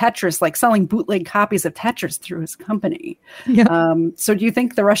through Tetris, like selling bootleg copies of Tetris through his company. Yeah. So do you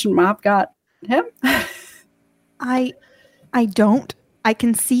think the Russian mob got him? I don't. I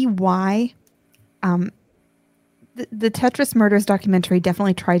can see why. The Tetris Murders documentary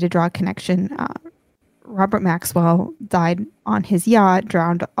definitely tried to draw a connection. Robert Maxwell died on his yacht,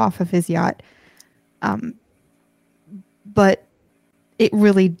 drowned off of his yacht. But it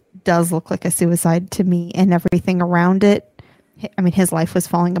really does look like a suicide to me, and everything around it. I mean, his life was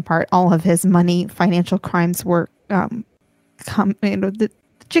falling apart. All of his money, financial crimes were the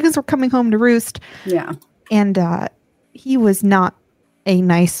chickens were coming home to roost. Yeah. And he was not a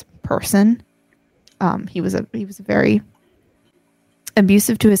nice person. He was very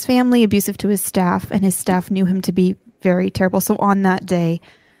abusive to his family, abusive to his staff, and his staff knew him to be very terrible. So on that day,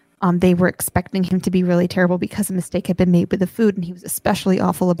 they were expecting him to be really terrible because a mistake had been made with the food, and he was especially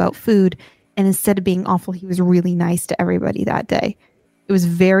awful about food. And instead of being awful, he was really nice to everybody that day. It was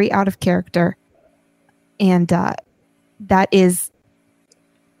very out of character. And that is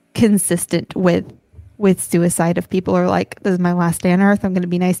consistent with suicide. If people are like, this is my last day on earth, I'm going to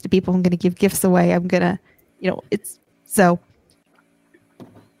be nice to people, I'm going to give gifts away, I'm going to, it's so.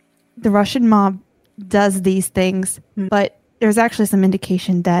 The Russian mob does these things, but there's actually some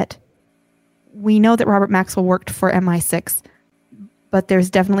indication that we know that Robert Maxwell worked for MI6, but there's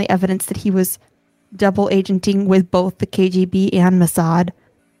definitely evidence that he was double agenting with both the KGB and Mossad.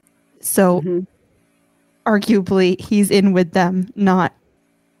 So arguably he's in with them, not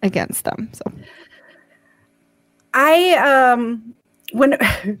against them. So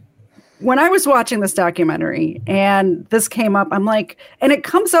when I was watching this documentary and this came up, I'm like, and it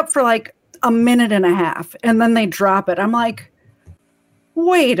comes up for like a minute and a half and then they drop it. I'm like,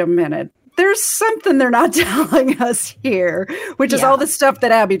 wait a minute. There's something they're not telling us here, which is all the stuff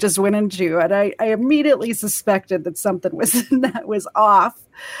that Abby just went into. And I immediately suspected that something was off.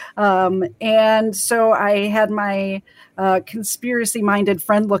 And so I had my conspiracy-minded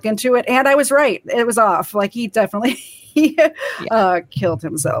friend look into it, and I was right. It was off. Like, he definitely killed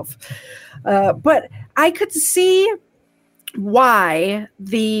himself. But I could see why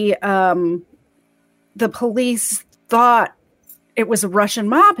the police thought it was a Russian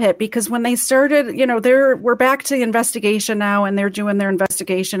mob hit, because when they started, we're back to the investigation now, and they're doing their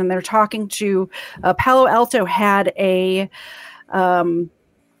investigation, and they're talking to Palo Alto had a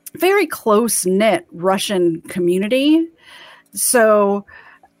very close-knit Russian community. So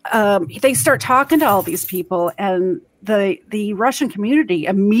they start talking to all these people, and the Russian community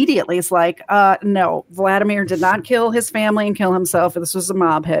immediately is like, no, Vladimir did not kill his family and kill himself. This was a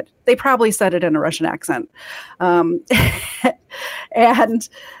mob hit. They probably said it in a Russian accent. And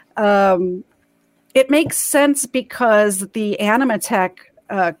it makes sense because the Animatech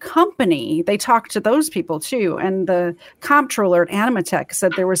company, they talked to those people too. And the comptroller at Animatech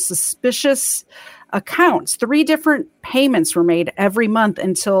said there were suspicious accounts. 3 different payments were made every month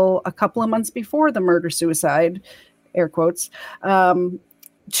until a couple of months before the murder-suicide, air quotes,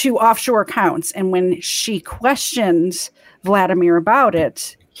 to offshore accounts. And when she questioned Vladimir about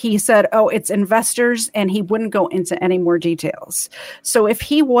it, he said, oh, it's investors, and he wouldn't go into any more details. So if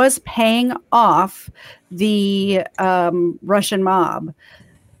he was paying off the Russian mob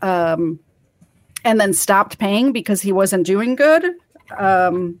and then stopped paying because he wasn't doing good,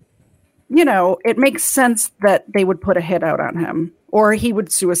 it makes sense that they would put a hit out on him, or he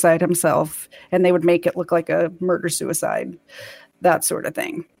would suicide himself and they would make it look like a murder-suicide, that sort of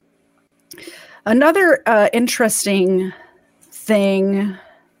thing. Another interesting thing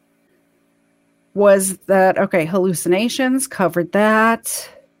was that, okay, hallucinations, covered that.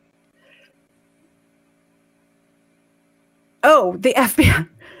 Oh, the FBI.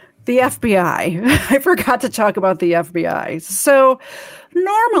 The FBI. I forgot to talk about the FBI. So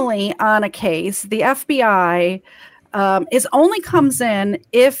normally on a case, the FBI only comes in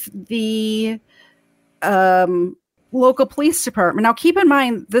if the local police department. Now, keep in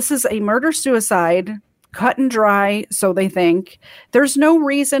mind, this is a murder-suicide, cut and dry, so they think. There's no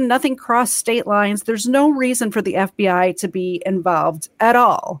reason, nothing crossed state lines. There's no reason for the FBI to be involved at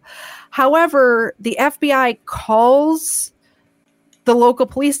all. However, the FBI calls the local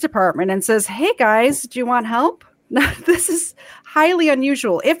police department and says, hey guys, do you want help? Now, this is highly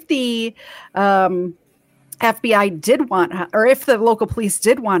unusual. If the FBI did want, or if the local police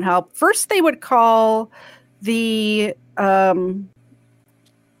did want help, first they would call the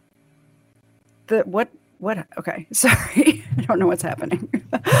okay, sorry, I don't know what's happening.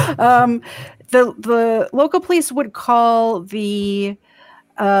 The local police would call the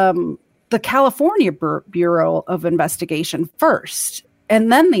California Bureau of Investigation first,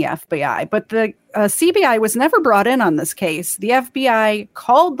 and then the FBI. But the CBI was never brought in on this case. The FBI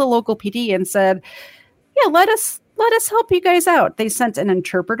called the local PD and said, "Yeah, let us help you guys out." They sent an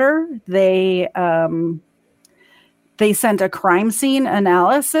interpreter. They sent a crime scene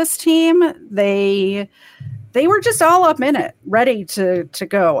analysis team. They were just all up in it, ready to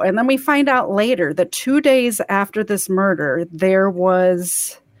go. And then we find out later that 2 days after this murder, there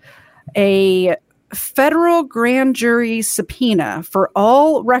was a federal grand jury subpoena for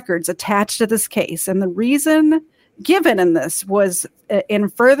all records attached to this case. And the reason given in this was in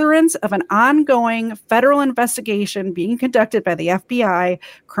furtherance of an ongoing federal investigation being conducted by the FBI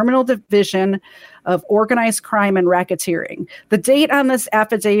Criminal Division of Organized Crime and Racketeering. The date on this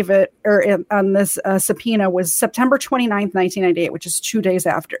affidavit, or on this subpoena, was September 29th, 1998, which is 2 days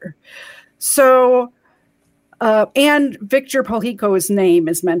after. So, and Victor Poljico's name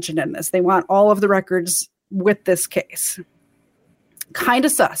is mentioned in this. They want all of the records with this case. Kind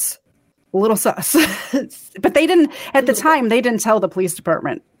of sus. A little sus. But they didn't, at the time, they didn't tell the police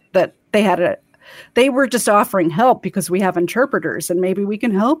department that they had they were just offering help because we have interpreters and maybe we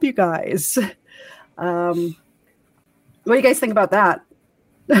can help you guys. What do you guys think about that?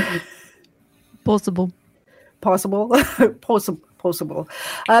 Possible.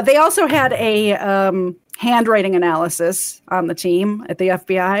 They also had a handwriting analysis on the team at the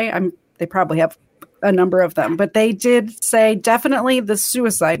FBI. They probably have a number of them, but they did say definitely the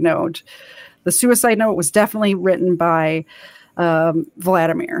suicide note. The suicide note was definitely written by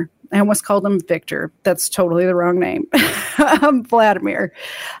Vladimir. I almost called him Victor. That's totally the wrong name. Vladimir.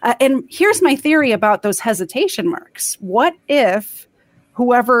 And here's my theory about those hesitation marks. What if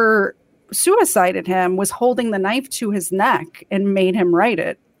whoever suicided him was holding the knife to his neck and made him write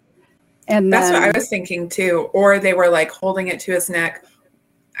it? And that's what I was thinking too. Or they were like holding it to his neck,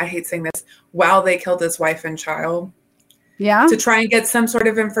 I hate saying this, while they killed his wife and child. Yeah. To try and get some sort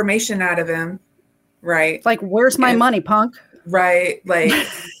of information out of him. Right. Like, where's my money, punk? Right. Like,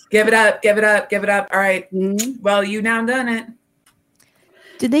 give it up. All right. Mm-hmm. Well, you now done it.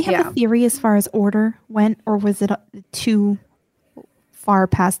 Did they have a theory as far as order went, or was it too far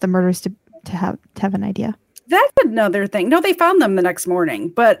past the murders to have an idea? That's another thing. No, they found them the next morning,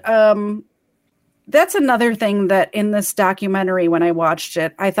 but that's another thing that in this documentary, when I watched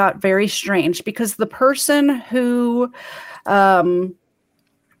it, I thought very strange, because the person who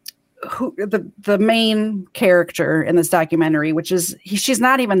the main character in this documentary, which is she's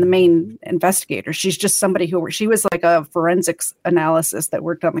not even the main investigator. She's just somebody she was like a forensics analysis that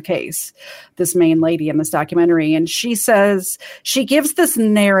worked on the case, this main lady in this documentary. And she says, she gives this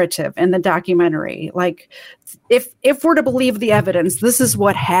narrative in the documentary, like, if we're to believe the evidence, this is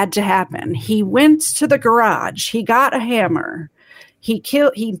what had to happen. He went to the garage, he got a hammer,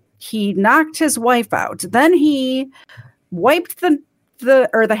 he knocked his wife out, then he wiped the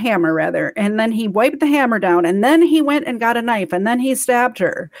hammer rather, and then he wiped the hammer down, and then he went and got a knife, and then he stabbed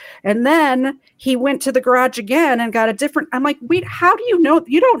her, and then he went to the garage again and got a different. I'm like, wait, how do you know?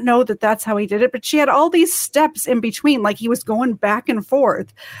 You don't know that that's how he did it, but she had all these steps in between, like he was going back and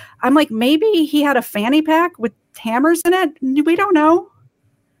forth. I'm like, maybe he had a fanny pack with hammers in it. We don't know.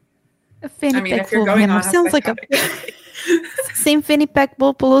 A fanny pack full of hammers sounds like a same fanny pack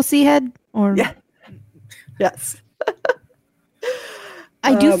Bill Pelosi had, or yes.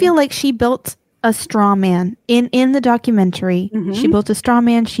 I do feel like she built a straw man. In the documentary, she built a straw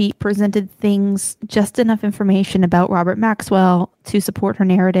man. She presented things, just enough information about Robert Maxwell to support her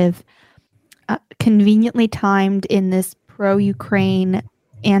narrative. Conveniently timed in this pro-Ukraine,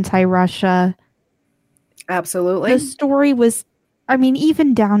 anti-Russia. Absolutely. The story was, I mean,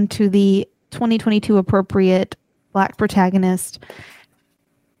 even down to the 2022 appropriate Black protagonist.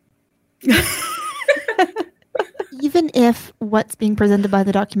 Even if what's being presented by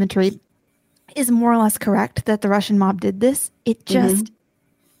the documentary is more or less correct that the Russian mob did this, it just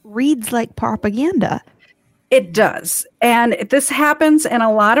reads like propaganda. It does. And this happens in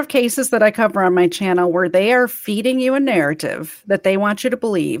a lot of cases that I cover on my channel where they are feeding you a narrative that they want you to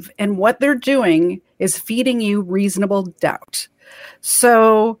believe. And what they're doing is feeding you reasonable doubt.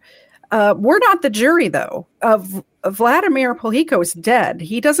 So we're not the jury, though. Vladimir Polhiko is dead.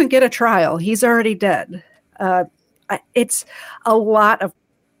 He doesn't get a trial. He's already dead. It's a lot of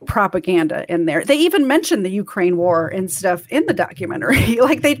propaganda in there. They even mention the Ukraine war and stuff in the documentary.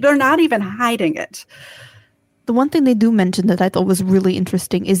 Like they're not even hiding it. The one thing they do mention that I thought was really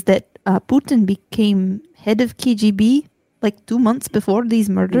interesting is that Putin became head of KGB like 2 months before these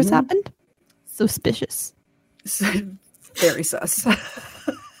murders happened. Suspicious. Very sus.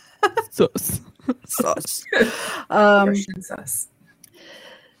 Sus. Sus. Sus.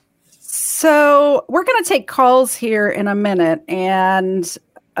 So we're going to take calls here in a minute, and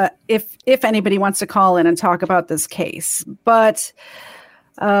if anybody wants to call in and talk about this case. But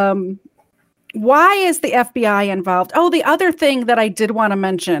why is the FBI involved? Oh, the other thing that I did want to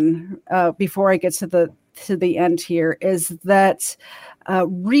mention before I get to the end here is that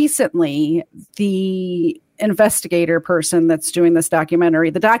recently the investigator person that's doing this documentary,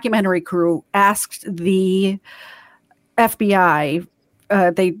 the documentary crew asked the FBI.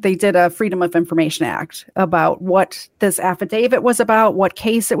 They did a Freedom of Information Act about what this affidavit was about, what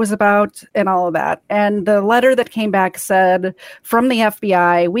case it was about, and all of that. And the letter that came back said, from the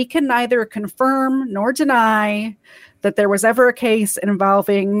FBI, we can neither confirm nor deny that there was ever a case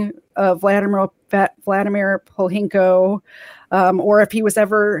involving Vladimir Polhiko, or if he was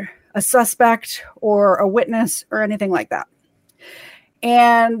ever a suspect or a witness or anything like that.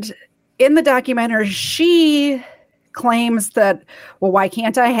 And in the documentary, she claims that, well, why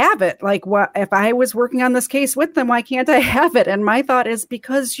can't I have it? Like, what if I was working on this case with them? Why can't I have it? And my thought is,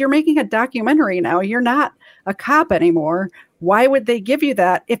 because you're making a documentary now, you're not a cop anymore. Why would they give you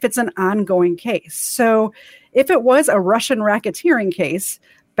that if it's an ongoing case? So if it was a Russian racketeering case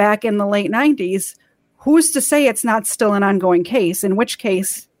back in the late 90s, who's to say it's not still an ongoing case? In which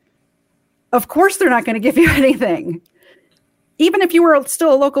case, of course, they're not going to give you anything. Even if you were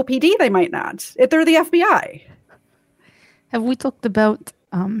still a local PD, they might not. If they're the FBI. Have we talked about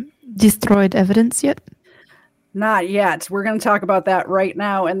destroyed evidence yet? Not yet. We're going to talk about that right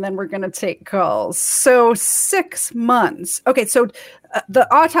now, and then we're going to take calls. So 6 months. Okay, so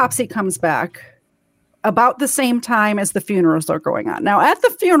the autopsy comes back about the same time as the funerals are going on. Now, at the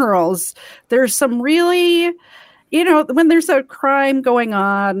funerals, there's some really, when there's a crime going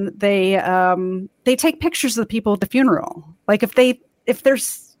on, they take pictures of the people at the funeral. Like if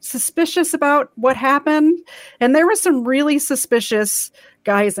there's suspicious about what happened, and there were some really suspicious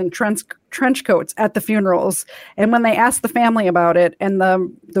guys in trench coats at the funerals, and when they asked the family about it and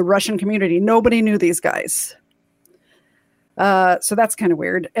the Russian community, nobody knew these guys. So that's kind of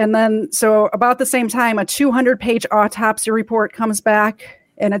weird. And then so about the same time, a 200-page autopsy report comes back,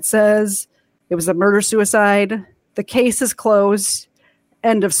 and it says it was a murder-suicide. The case is closed.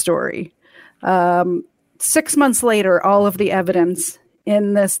 End of story. 6 months later, all of the evidence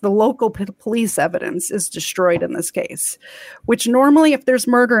in this, the local police evidence, is destroyed in this case, which normally if there's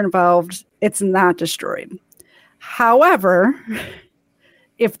murder involved, it's not destroyed. However,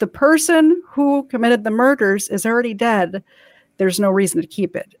 if the person who committed the murders is already dead, there's no reason to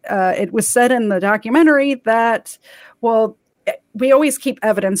keep it. It was said in the documentary that, well, we always keep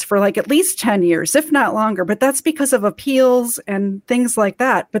evidence for like at least 10 years, if not longer, but that's because of appeals and things like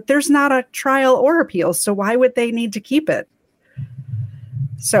that. But there's not a trial or appeal, so why would they need to keep it?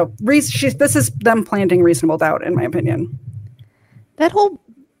 So this is them planting reasonable doubt, in my opinion. That whole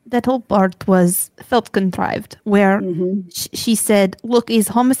part felt contrived, where she said, "Look, is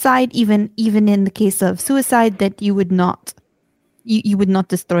homicide even in the case of suicide that you would not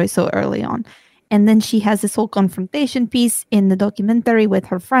destroy so early on." And then she has this whole confrontation piece in the documentary with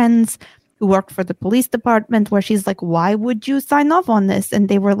her friends who worked for the police department, where she's like, "Why would you sign off on this?" And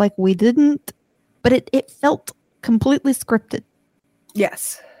they were like, "We didn't." But it felt completely scripted.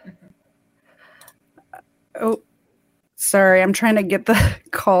 Yes. Oh, Sorry, I'm trying to get the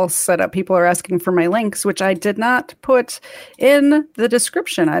call set up. People are asking for my links, which I did not put in the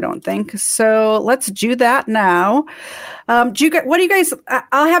description, I don't think. So let's do that now. What do you guys,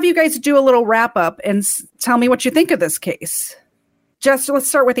 I'll have you guys do a little wrap up and tell me what you think of this case. Jess, let's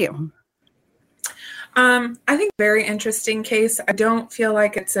start with you. I think very interesting case. I don't feel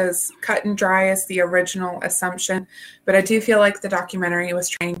like it's as cut and dry as the original assumption, but I do feel like the documentary was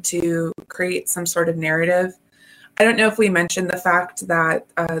trying to create some sort of narrative. I don't know if we mentioned the fact that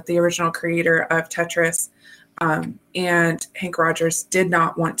the original creator of Tetris and Hank Rogers did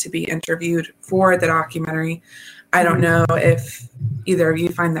not want to be interviewed for the documentary. I don't know if either of you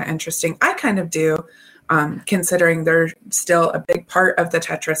find that interesting. I kind of do. Considering they're still a big part of the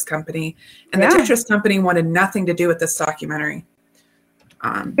Tetris company. And the Tetris company wanted nothing to do with this documentary.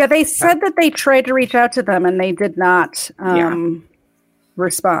 They said that they tried to reach out to them and they did not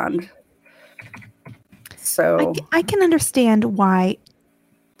respond. So I can understand why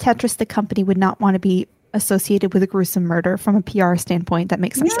Tetris, the company, would not want to be associated with a gruesome murder from a PR standpoint. That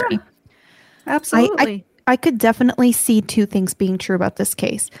makes sense to me. Absolutely. I could definitely see two things being true about this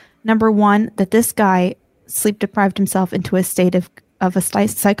case. Number one, that this guy sleep deprived himself into a state of a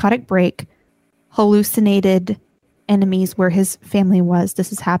psychotic break, hallucinated enemies where his family was. This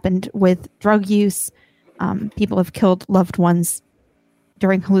has happened with drug use. People have killed loved ones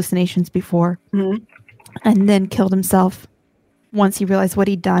during hallucinations before, and then killed himself once he realized what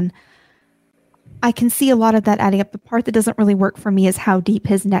he'd done. I can see a lot of that adding up. The part that doesn't really work for me is how deep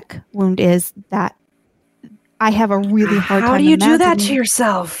his neck wound is. That I have a really hard time. How do you do that to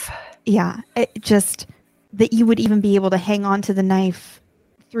yourself? Yeah, it just that you would even be able to hang on to the knife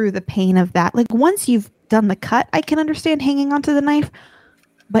through the pain of that. Like once you've done the cut, I can understand hanging onto the knife,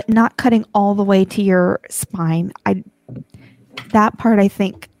 but not cutting all the way to your spine. That part I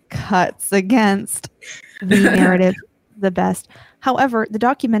think cuts against the narrative the best. However, the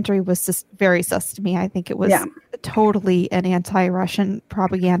documentary was just very sus to me. I think it was totally an anti-Russian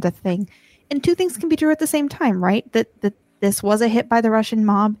propaganda thing. And two things can be true at the same time, right? That this was a hit by the Russian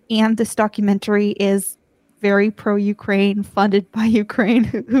mob, and this documentary is very pro-Ukraine, funded by Ukraine.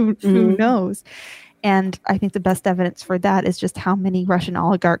 Who knows? And I think the best evidence for that is just how many Russian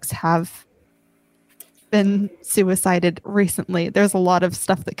oligarchs have been suicided recently. There's a lot of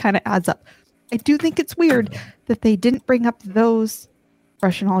stuff that kind of adds up. I do think it's weird that they didn't bring up those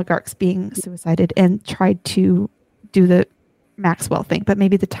Russian oligarchs being suicided and tried to do the Maxwell thing, but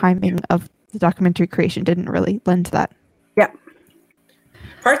maybe the timing of the documentary creation didn't really lend to that. Yeah.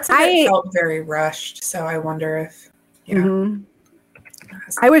 Parts of it felt very rushed, so I wonder if,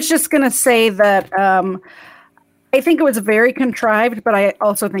 I was just going to say that I think it was very contrived, but I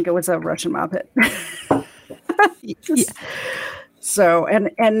also think it was a Russian mob hit. So,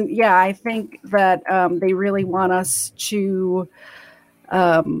 and yeah, I think that they really want us to,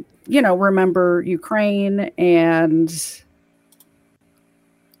 remember Ukraine and,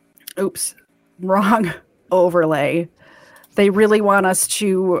 wrong overlay. They really want us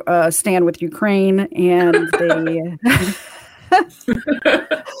to stand with Ukraine, and they, and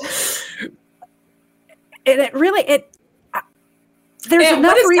it really, there's enough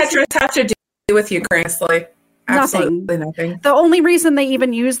what does reason. Tetris have to do with Ukraine? Like, absolutely nothing. The only reason they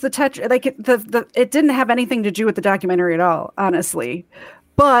even used the Tetris, like it didn't have anything to do with the documentary at all, honestly.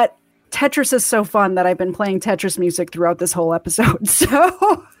 But Tetris is so fun that I've been playing Tetris music throughout this whole episode.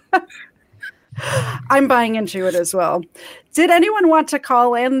 So I'm buying into it as well. Did anyone want to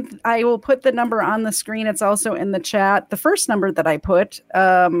call in? I will put the number on the screen. It's also in the chat. The first number that I put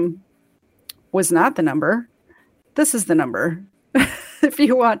was not the number. This is the number. If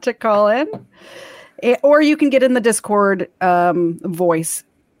you want to call in. Or you can get in the Discord voice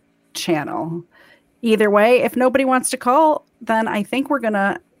channel. Either way, if nobody wants to call, then I think we're going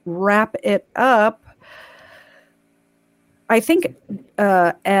to wrap it up. I think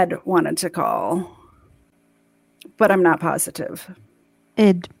Ed wanted to call, but I'm not positive.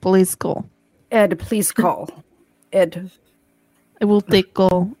 Ed, please call. Ed, please call. Ed. I will take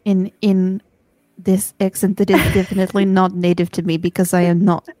call in this accent that is definitely not native to me because I am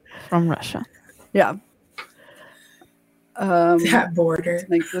not from Russia. Yeah. That border.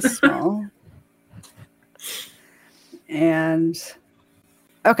 Like this small. And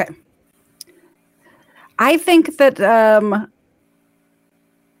okay. I think that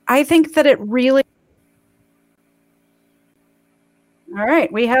it really. All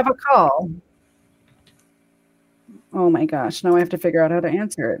right, we have a call. Oh my gosh, now I have to figure out how to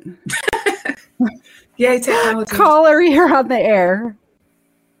answer it. Yay, technology. Caller, you're on the air.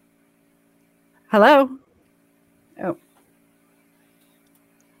 Hello? Oh.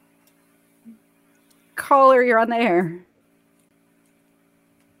 Caller, you're on the air.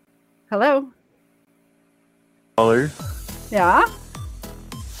 Hello. Caller. Yeah.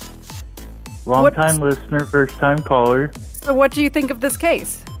 Long time listener, first time caller. So what do you think of this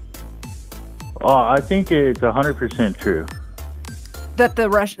case? I think it's 100% true. That the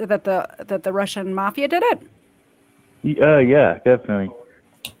Russian mafia did it? Yeah, definitely.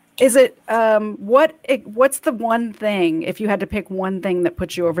 Is it what's the one thing, if you had to pick one thing that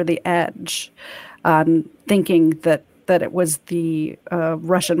puts you over the edge on thinking that it was the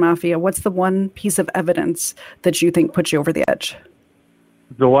Russian mafia? What's the one piece of evidence that you think puts you over the edge?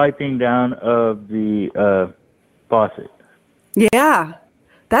 The wiping down of the faucet. Yeah,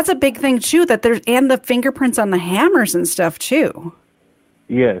 that's a big thing too. And the fingerprints on the hammers and stuff too.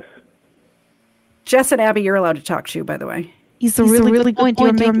 Yes. Jess and Abby, you're allowed to talk too, by the way. He's a really good point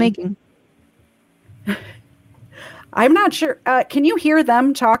you're making. I'm not sure. Can you hear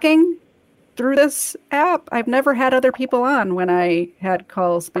them talking through this app? I've never had other people on when I had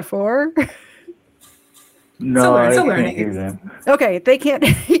calls before. No, I can't hear them. Okay, they can't.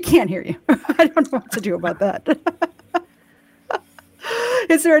 He can't hear you. I don't know what to do about that.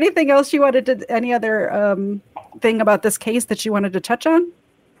 Is there anything else you wanted to? Any other thing about this case that you wanted to touch on?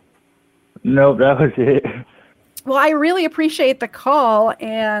 No, that was it. Well, I really appreciate the call,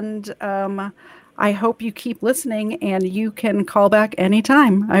 and I hope you keep listening, and you can call back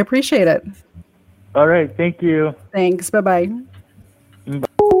anytime. I appreciate it. All right, thank you. Thanks. Bye-bye.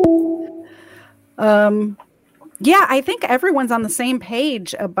 Yeah, I think everyone's on the same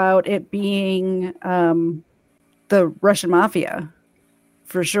page about it being the Russian mafia,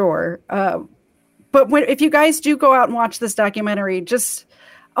 for sure. But if you guys do go out and watch this documentary, just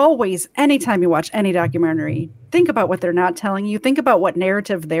always, anytime you watch any documentary, think about what they're not telling you. Think about what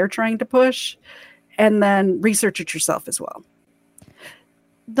narrative they're trying to push, and then research it yourself as well.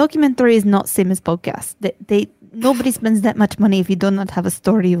 Documentary is not same as podcast. Nobody spends that much money if you do not have a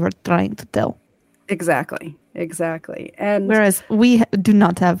story you are trying to tell. Exactly. And whereas we do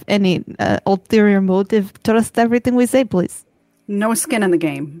not have any ulterior motive. Trust everything we say, please. No skin in the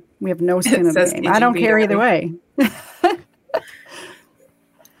game. We have no skin in the game. I don't care either way.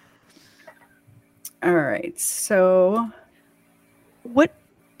 All right. So, what,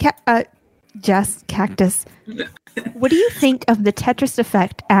 Jess Cactus? What do you think of the Tetris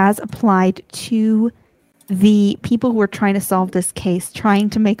effect as applied to the people who were trying to solve this case,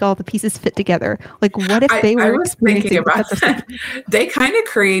 trying to make all the pieces fit together? Like, what if they were thinking about that? They kind of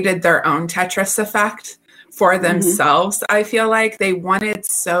created their own Tetris effect for themselves. Mm-hmm. I feel like they wanted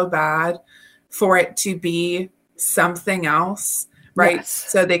so bad for it to be something else, right? Yes.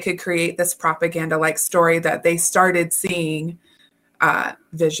 So they could create this propaganda-like story that they started seeing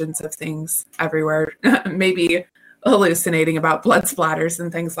visions of things everywhere, maybe hallucinating about blood splatters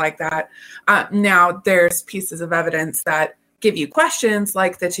and things like that. Now there's pieces of evidence that give you questions,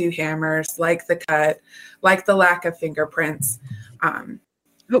 like the two hammers, like the cut, like the lack of fingerprints.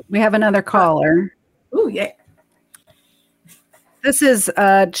 We have another caller. Oh, yeah. This is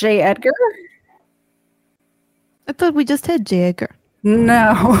J. Edgar. I thought we just had J. Edgar.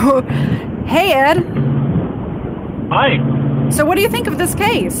 No. Hey, Ed. Hi. So what do you think of this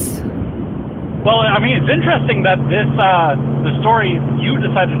case? Well, I mean, it's interesting that this the story you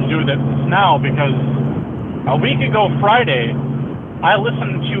decided to do this now, because a week ago Friday, I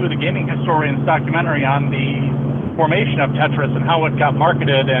listened to the gaming historian's documentary on the formation of Tetris and how it got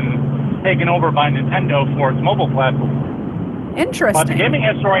marketed and taken over by Nintendo for its mobile platform. Interesting. But the gaming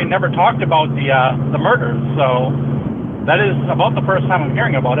historian never talked about the murders, so that is about the first time I'm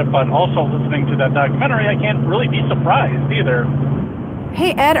hearing about it. But also listening to that documentary, I can't really be surprised either.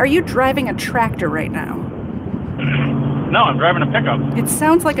 Hey, Ed, are you driving a tractor right now? No, I'm driving a pickup. It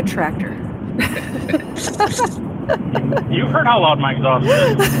sounds like a tractor. You heard how loud my exhaust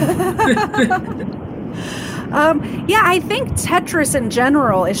is. Yeah, I think Tetris in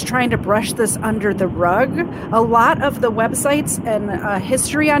general is trying to brush this under the rug. A lot of the websites and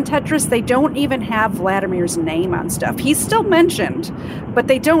history on Tetris, they don't even have Vladimir's name on stuff. He's still mentioned, but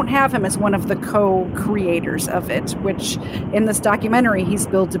they don't have him as one of the co-creators of it, which in this documentary, he's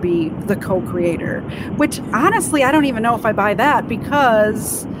billed to be the co-creator, which honestly, I don't even know if I buy that,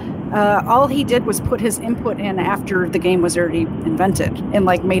 because all he did was put his input in after the game was already invented and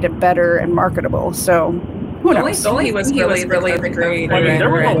made it better and marketable. So who knows? He was really the creator. I mean, there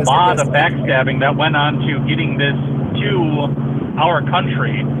was a lot of backstabbing that went on to getting this to our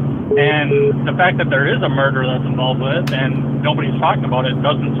country. And the fact that there is a murder that's involved with it and nobody's talking about it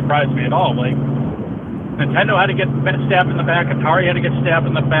doesn't surprise me at all. Like, Nintendo had to get stabbed in the back, Atari had to get stabbed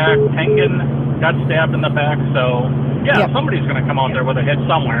in the back, Tengen got stabbed in the back. So, yeah, somebody's going to come out there with a hit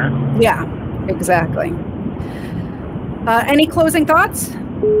somewhere. Yeah, exactly. Any closing thoughts?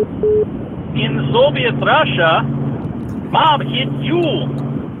 In Soviet Russia, mob hits you.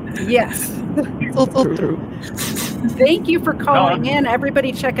 Yes. So true. Thank you for calling in.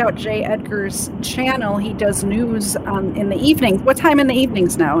 Everybody check out Jay Edgar's channel. He does news in the evenings. What time in the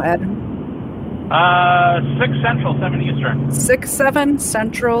evenings now, Ed? 6 Central, 7 Eastern. 7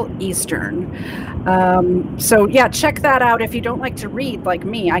 Central Eastern. So yeah, check that out. If you don't like to read like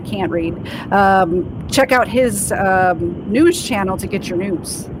me, I can't read. Check out his news channel to get your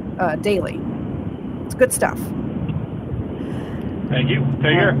news daily. It's good stuff. Thank you.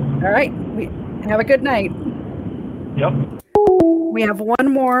 Take care. All right. Have a good night. Yep. We have one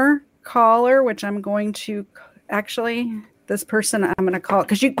more caller, which I'm going to this person I'm going to call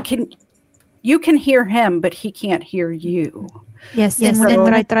because you can hear him, but he can't hear you. Yes. And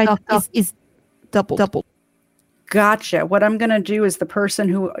when I talk is double. Gotcha. What I'm going to do is the person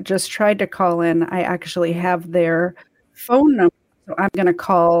who just tried to call in, I actually have their phone number. So I'm going to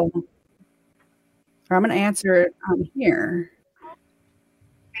call, or I'm going to answer it on here.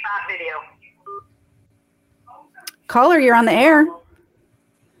 Video. Caller, you're on the air.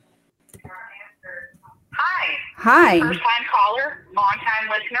 Hi. First time caller, long time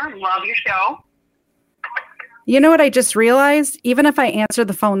listener, love your show. You know what I just realized? Even if I answer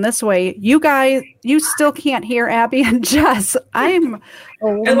the phone this way, you still can't hear Abby and Jess.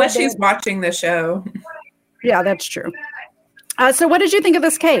 Unless she's watching the show. Yeah, that's true. So what did you think of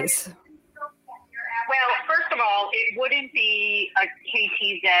this case? Well, first of all, it wouldn't be a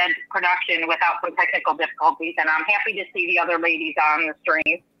KTZed production without some technical difficulties, and I'm happy to see the other ladies on the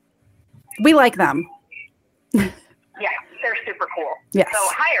stream. We like them. Yeah, they're super cool. Yes. So,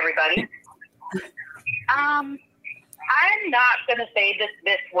 hi, everybody. I'm not going to say that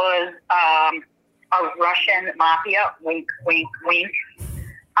this was a Russian mafia, wink, wink, wink.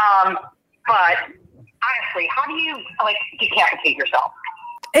 But honestly, how do you decapitate yourself?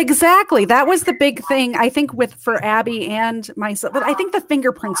 Exactly. That was the big thing, I think, for Abby and myself. But I think the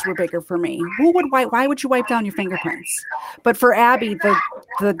fingerprints were bigger for me. Why would you wipe down your fingerprints? But for Abby, the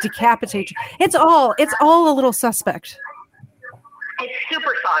decapitation, it's all a little suspect. It's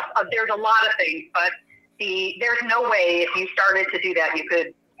super sus. There's a lot of things, but there's no way if you started to do that, you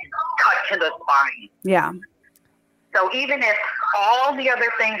could cut to the spine. Yeah. So even if all the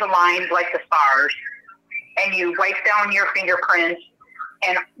other things aligned like the stars, and you wipe down your fingerprints,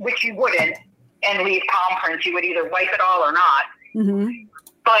 and which you wouldn't, and leave palm prints, you would either wipe it all or not. Mm-hmm.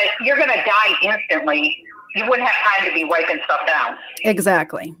 But you're going to die instantly. You wouldn't have time to be wiping stuff down.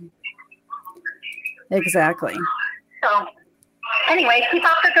 Exactly. So anyway, keep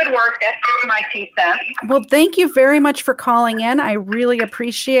up the good work. That's just my 2 cents. Well, thank you very much for calling in. I really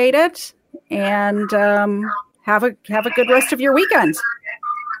appreciate it. And have a good rest of your weekend.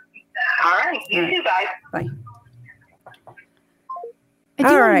 All right. You too, guys. Bye. I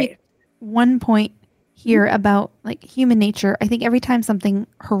do want to make one point here about human nature. I think every time something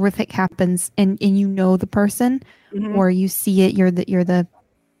horrific happens and you know the person or you see it, you're the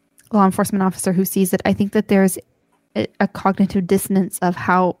law enforcement officer who sees it. I think that there's a cognitive dissonance of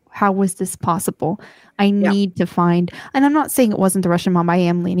how was this possible? I need to find, and I'm not saying it wasn't the Russian mob. I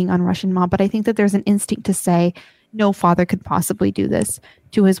am leaning on Russian mob, but I think that there's an instinct to say no father could possibly do this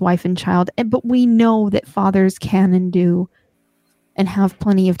to his wife and child. But we know that fathers can and do and have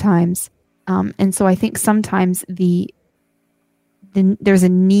plenty of times. And so I think sometimes there's a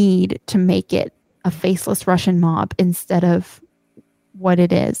need to make it a faceless Russian mob instead of what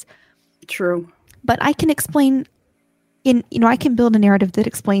it is. True. But I can explain I can build a narrative that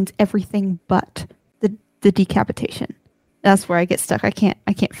explains everything but the decapitation. That's where I get stuck. I can't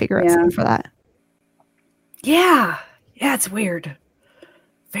figure out something for that. Yeah. Yeah, it's weird.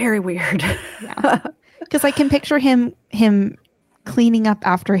 Very weird. Yeah. Because I can picture him cleaning up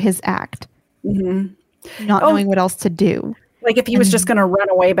after his act, not knowing what else to do. Like if he was just going to run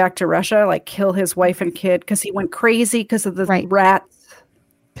away back to Russia, kill his wife and kid because he went crazy because of the rats.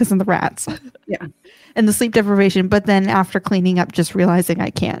 Because of the rats. Yeah. And the sleep deprivation. But then after cleaning up, just realizing I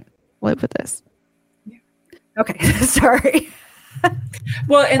can't live with this. Okay. Sorry.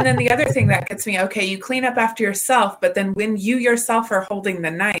 Well, and then the other thing that gets me, okay, you clean up after yourself, but then when you yourself are holding the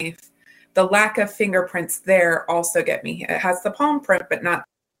knife, the lack of fingerprints there also get me. It has the palm print, but not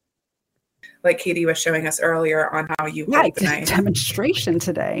like Katie was showing us earlier on how you hold the knife. Demonstration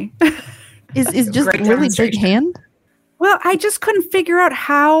today. Is just really big hand? Well, I just couldn't figure out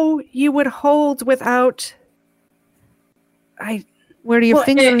how you would hold without. Where do your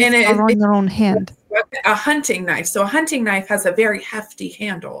fingers are on their own hand? A hunting knife. So a hunting knife has a very hefty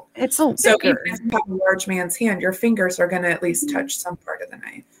handle. So even if you have a large man's hand, your fingers are going to at least touch some part of the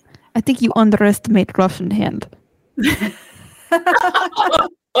knife. I think you underestimate Russian hand.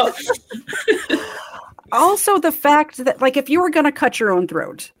 Also, the fact that, like, if you were going to cut your own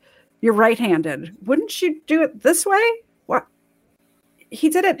throat, you're right-handed, wouldn't you do it this way? What? He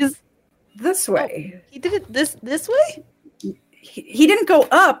did it this way. He did it this way? He didn't go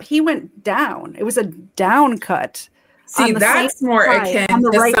up. He went down. It was a down cut. See, that's more akin to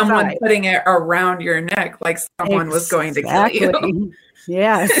right someone side. putting it around your neck, like someone was going to kill you.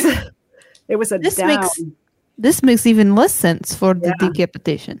 Yes. It was a down. This makes even less sense for the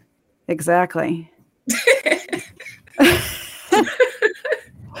decapitation. Exactly.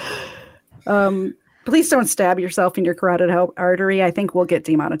 Please don't stab yourself in your carotid artery. I think we'll get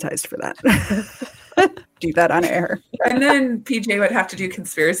demonetized for that. Do that on air. And then PJ would have to do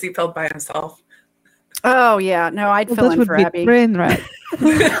conspiracy pilled by himself. Oh yeah, no, I'd fill in for Abby. Brain right.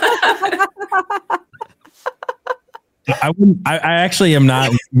 I actually am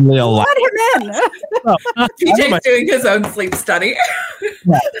not really allowed. Let him in. PJ's doing his own sleep study.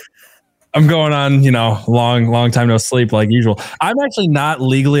 I'm going on, long time no sleep like usual. I'm actually not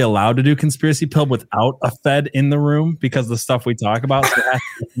legally allowed to do conspiracy pill without a Fed in the room because of the stuff we talk about. So it has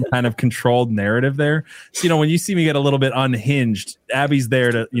to be kind of controlled narrative there. So, when you see me get a little bit unhinged, Abby's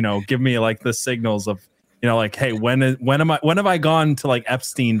there to, give me like the signals of, like, hey, when have I gone to like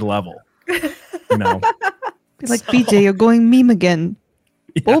Epstein level? Like, BJ, you're going meme again.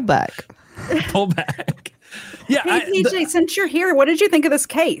 Yeah. Pull back. Pull back. Yeah. Hey, PJ, since you're here, what did you think of this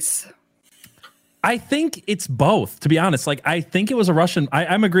case? I think it's both, to be honest. Like, I think it was a Russian.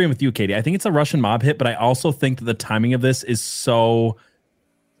 I'm agreeing with you, Katie. I think it's a Russian mob hit, but I also think that the timing of this is so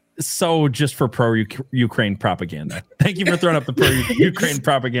just for pro-Ukraine propaganda. Thank you for throwing up the pro-Ukraine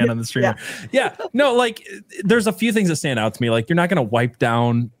propaganda on the stream. Yeah. No, like, there's a few things that stand out to me. Like, you're not going to wipe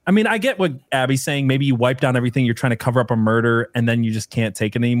down. I mean, I get what Abby's saying. Maybe you wipe down everything. You're trying to cover up a murder, and then you just can't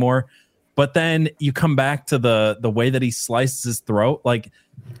take it anymore. But then you come back to the way that he slices his throat. Like,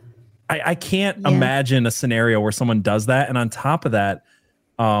 I can't imagine a scenario where someone does that. And on top of that,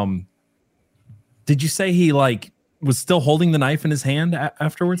 did you say he like was still holding the knife in his hand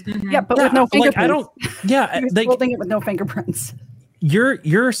afterwards? Yeah, but with no fingerprints. He was holding it with no fingerprints.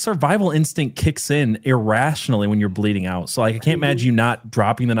 Your survival instinct kicks in irrationally when you're bleeding out. So like, I can't imagine you not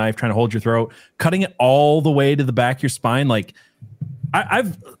dropping the knife, trying to hold your throat, cutting it all the way to the back of your spine. Like,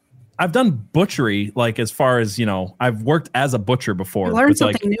 I've done butchery, like, as far as, I've worked as a butcher before. You learn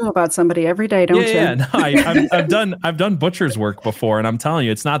something new about somebody every day, don't you? Yeah, no, I've done butcher's work before, and I'm telling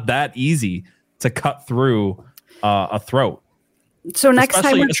you, it's not that easy to cut through a throat. So next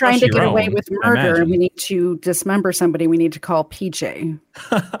time we're trying to get away with murder and we need to dismember somebody, we need to call PJ.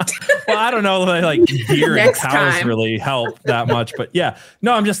 Well, I don't know, like deer and cows really help that much, but yeah.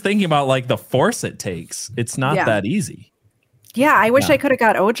 No, I'm just thinking about like the force it takes. It's not that easy. Yeah, I wish I could have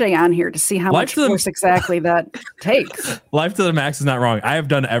got OJ on here to see how much force exactly that takes. Life to the max is not wrong. I have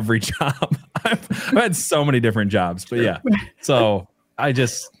done every job. I've had so many different jobs, but yeah. So I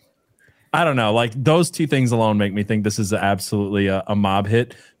don't know. Like, those two things alone make me think this is absolutely a mob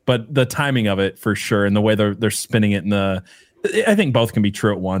hit. But the timing of it, for sure, and the way they're spinning it, I think both can be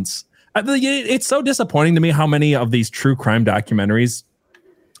true at once. It's so disappointing to me how many of these true crime documentaries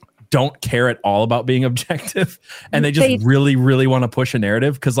don't care at all about being objective, and they just really, really want to push a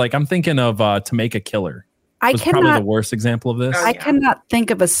narrative. Because, like, I'm thinking of To Make a Killer. Probably the worst example of this. I cannot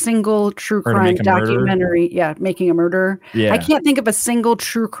think of a single true crime documentary. Yeah, Making a Murder. Yeah. I can't think of a single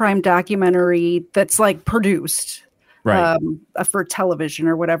true crime documentary that's like produced for television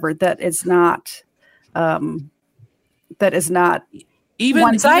or whatever that is not even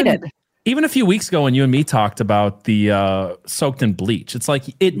one-sided. Even a few weeks ago when you and me talked about the Soaked in Bleach, it's like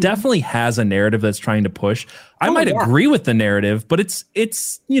it definitely has a narrative that's trying to push. I might agree with the narrative, but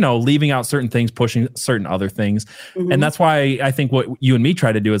it's leaving out certain things, pushing certain other things. Mm-hmm. And that's why I think what you and me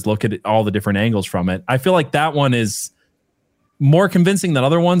try to do is look at all the different angles from it. I feel like that one is more convincing than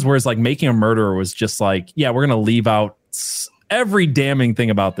other ones, whereas like Making a Murderer was just like, yeah, we're going to leave out every damning thing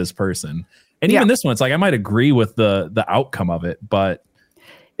about this person. And even this one, it's like I might agree with the outcome of it, but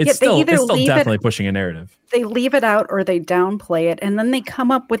it's still definitely pushing a narrative. They leave it out or they downplay it. And then they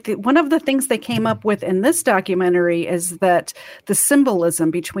come up with one of the things they came up with in this documentary is that the symbolism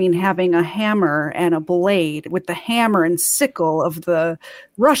between having a hammer and a blade with the hammer and sickle of the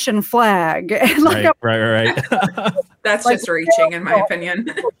Russian flag. And right. That's just reaching, in my opinion.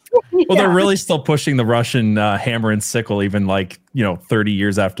 Well, they're really still pushing the Russian hammer and sickle, even 30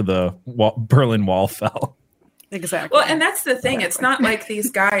 years after the Berlin Wall fell. Exactly. Well, and that's the thing. It's not like these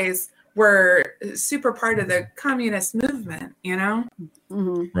guys were super part of the communist movement,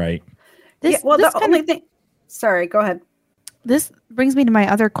 Mm-hmm. Right. The only thing. Sorry, go ahead. This brings me to my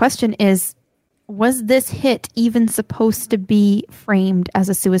other question: is was this hit even supposed to be framed as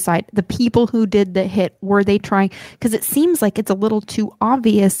a suicide? The people who did the hit, were they trying? Because it seems like it's a little too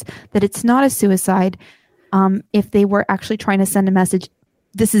obvious that it's not a suicide. If they were actually trying to send a message,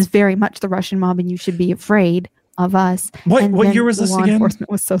 this is very much the Russian mob and you should be afraid of us. What year was this again? Law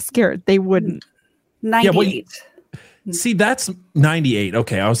enforcement was so scared they wouldn't. 98. See, that's 98.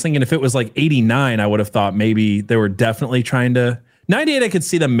 Okay, I was thinking if it was like 89, I would have thought maybe they were definitely trying to... 98, I could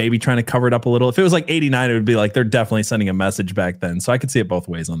see them maybe trying to cover it up a little. If it was like 89, it would be like they're definitely sending a message back then. So I could see it both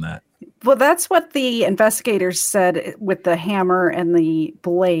ways on that. Well, that's what the investigators said with the hammer and the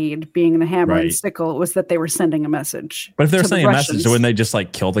blade being the hammer and sickle, was that they were sending a message. But if they're sending a message, wouldn't they just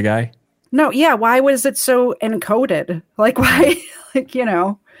like kill the guy? No, yeah. Why was it so encoded? Like, why? Like, you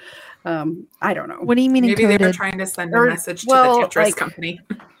know, I don't know. What do you mean Maybe encoded? they were trying to send a message to the Tetris company.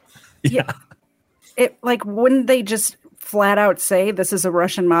 Yeah. It like, wouldn't they just flat out say this is a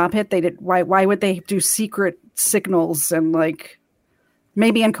Russian mob hit? They did. Why would they do secret signals and like,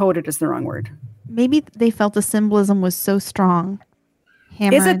 maybe encoded is the wrong word. Maybe they felt the symbolism was so strong.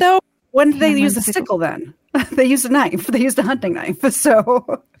 Hammer, is it though? When did they use a sickle then? They used a knife. They used a hunting knife.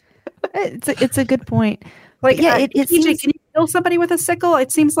 So it's a good point. Like, yeah, it seems, can you kill somebody with a sickle?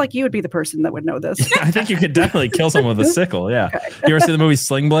 It seems like you would be the person that would know this. I think you could definitely kill someone with a sickle. Yeah. Okay. You ever see the movie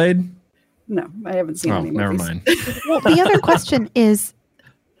Sling Blade? No, I haven't seen any movies. Never mind. Well, the other question is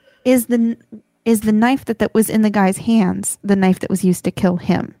the knife that was in the guy's hands the knife that was used to kill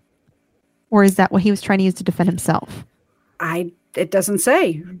him? Or is that what he was trying to use to defend himself? It doesn't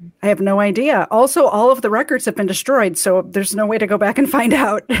say. I have no idea. Also, all of the records have been destroyed, so there's no way to go back and find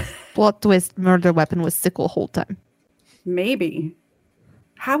out. Plot twist, murder weapon was sickle whole time. Maybe.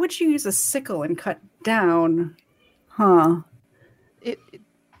 How would you use a sickle and cut down? Huh.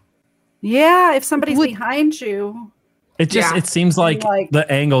 Yeah, if somebody's behind you. It seems like the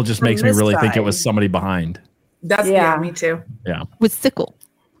angle just makes me really think it was somebody behind. That's me too. Yeah. With sickle.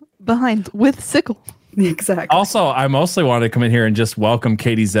 Behind with sickle. Exactly. Also, I mostly wanted to come in here and just welcome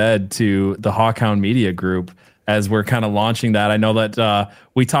KTZed to the Hawkhound Media Group as we're kind of launching that. I know that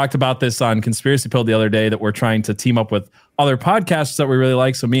we talked about this on Conspiracy Pilled the other day, that we're trying to team up with other podcasts that we really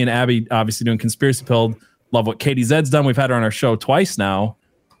like. So me and Abby, obviously doing Conspiracy Pilled, love what KTZed's done. We've had her on our show twice now.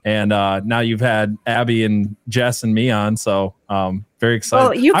 And now you've had Abby and Jess and me on. So very excited.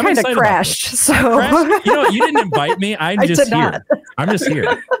 Well, you kind of crashed. So you know, you didn't invite me. I'm just here. I'm just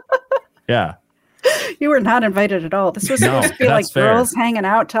here. Yeah. You were not invited at all. This was supposed to be like girls hanging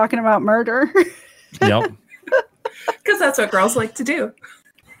out talking about murder. Yep. Because that's what girls like to do.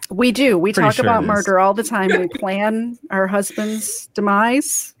 We do. We talk about murder all the time. We plan our husband's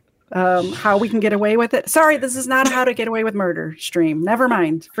demise, how we can get away with it. Sorry, this is not a how to get away with murder stream. Never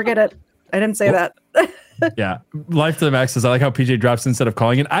mind. Forget it. I didn't say that. Yeah. Life to the max says, I like how PJ drops instead of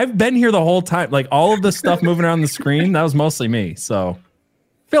calling it. I've been here the whole time. Like all of the stuff moving around the screen, that was mostly me. So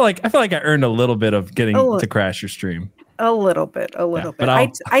I feel like I earned a little bit of getting to crash your stream. A little bit. But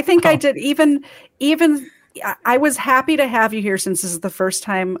I think I did even I was happy to have you here since this is the first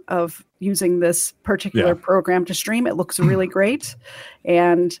time of using this particular program to stream. It looks really great.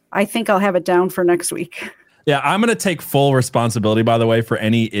 And I think I'll have it down for next week. Yeah, I'm going to take full responsibility, by the way, for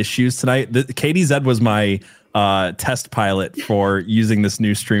any issues tonight. KTZed was my test pilot for using this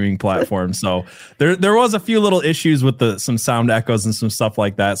new streaming platform. So there was a few little issues with some sound echoes and some stuff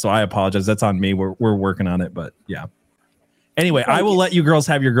like that. So I apologize. That's on me. We're working on it, but yeah. Anyway, I will let you girls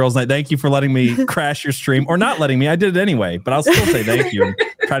have your girls' night. Thank you for letting me crash your stream, or not letting me. I did it anyway, but I'll still say thank you and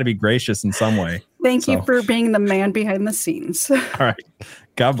try to be gracious in some way. Thank you for being the man behind the scenes. All right.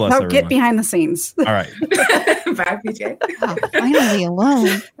 God bless everyone. Get behind the scenes. All right. Bye, PJ. Oh, finally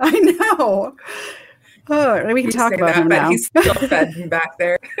alone. I know. Oh, we can talk about him now. He's still fed back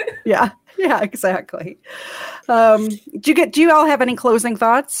there. Yeah, exactly. Do you all have any closing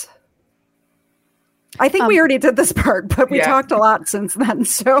thoughts? I think we already did this part, but we talked a lot since then.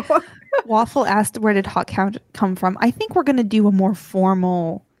 So Waffle asked, where did Hawkhound come from? I think we're going to do a more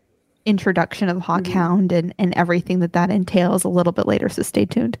formal introduction of Hawkhound and everything that entails a little bit later. So stay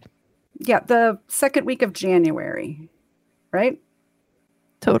tuned. Yeah, the second week of January, right?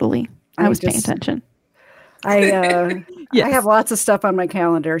 Totally. I was paying attention. I have lots of stuff on my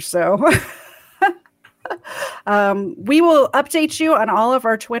calendar, so we will update you on all of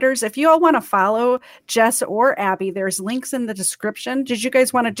our Twitters. If you all want to follow Jess or Abby, there's links in the description. Did you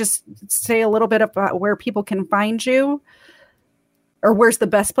guys want to just say a little bit about where people can find you? Or where's the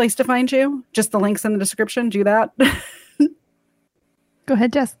best place to find you? Just the links in the description. Do that. Go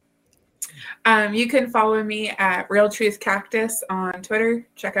ahead, Jess. You can follow me at Real Truth Cactus on Twitter.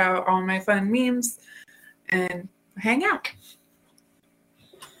 Check out all my fun memes and hang out.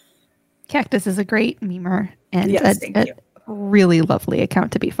 Cactus is a great memer and Yes, a really lovely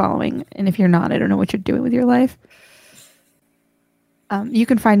account to be following. And if you're not, I don't know what you're doing with your life. You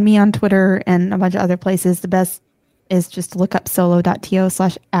can find me on Twitter and a bunch of other places. The best is just look up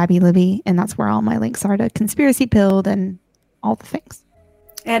solo.to/AbbyLibby, and that's where all my links are to Conspiracy Pilled and all the things.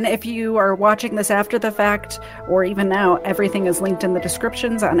 And if you are watching this after the fact, or even now, everything is linked in the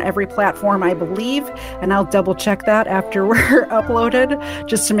descriptions on every platform, I believe. And I'll double check that after we're uploaded,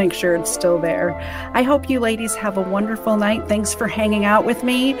 just to make sure it's still there. I hope you ladies have a wonderful night. Thanks for hanging out with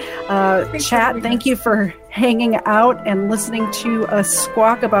me. Chat, thank you for hanging out and listening to us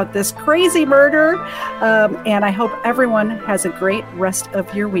squawk about this crazy murder. And I hope everyone has a great rest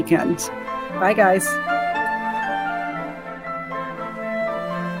of your weekend. Bye, guys.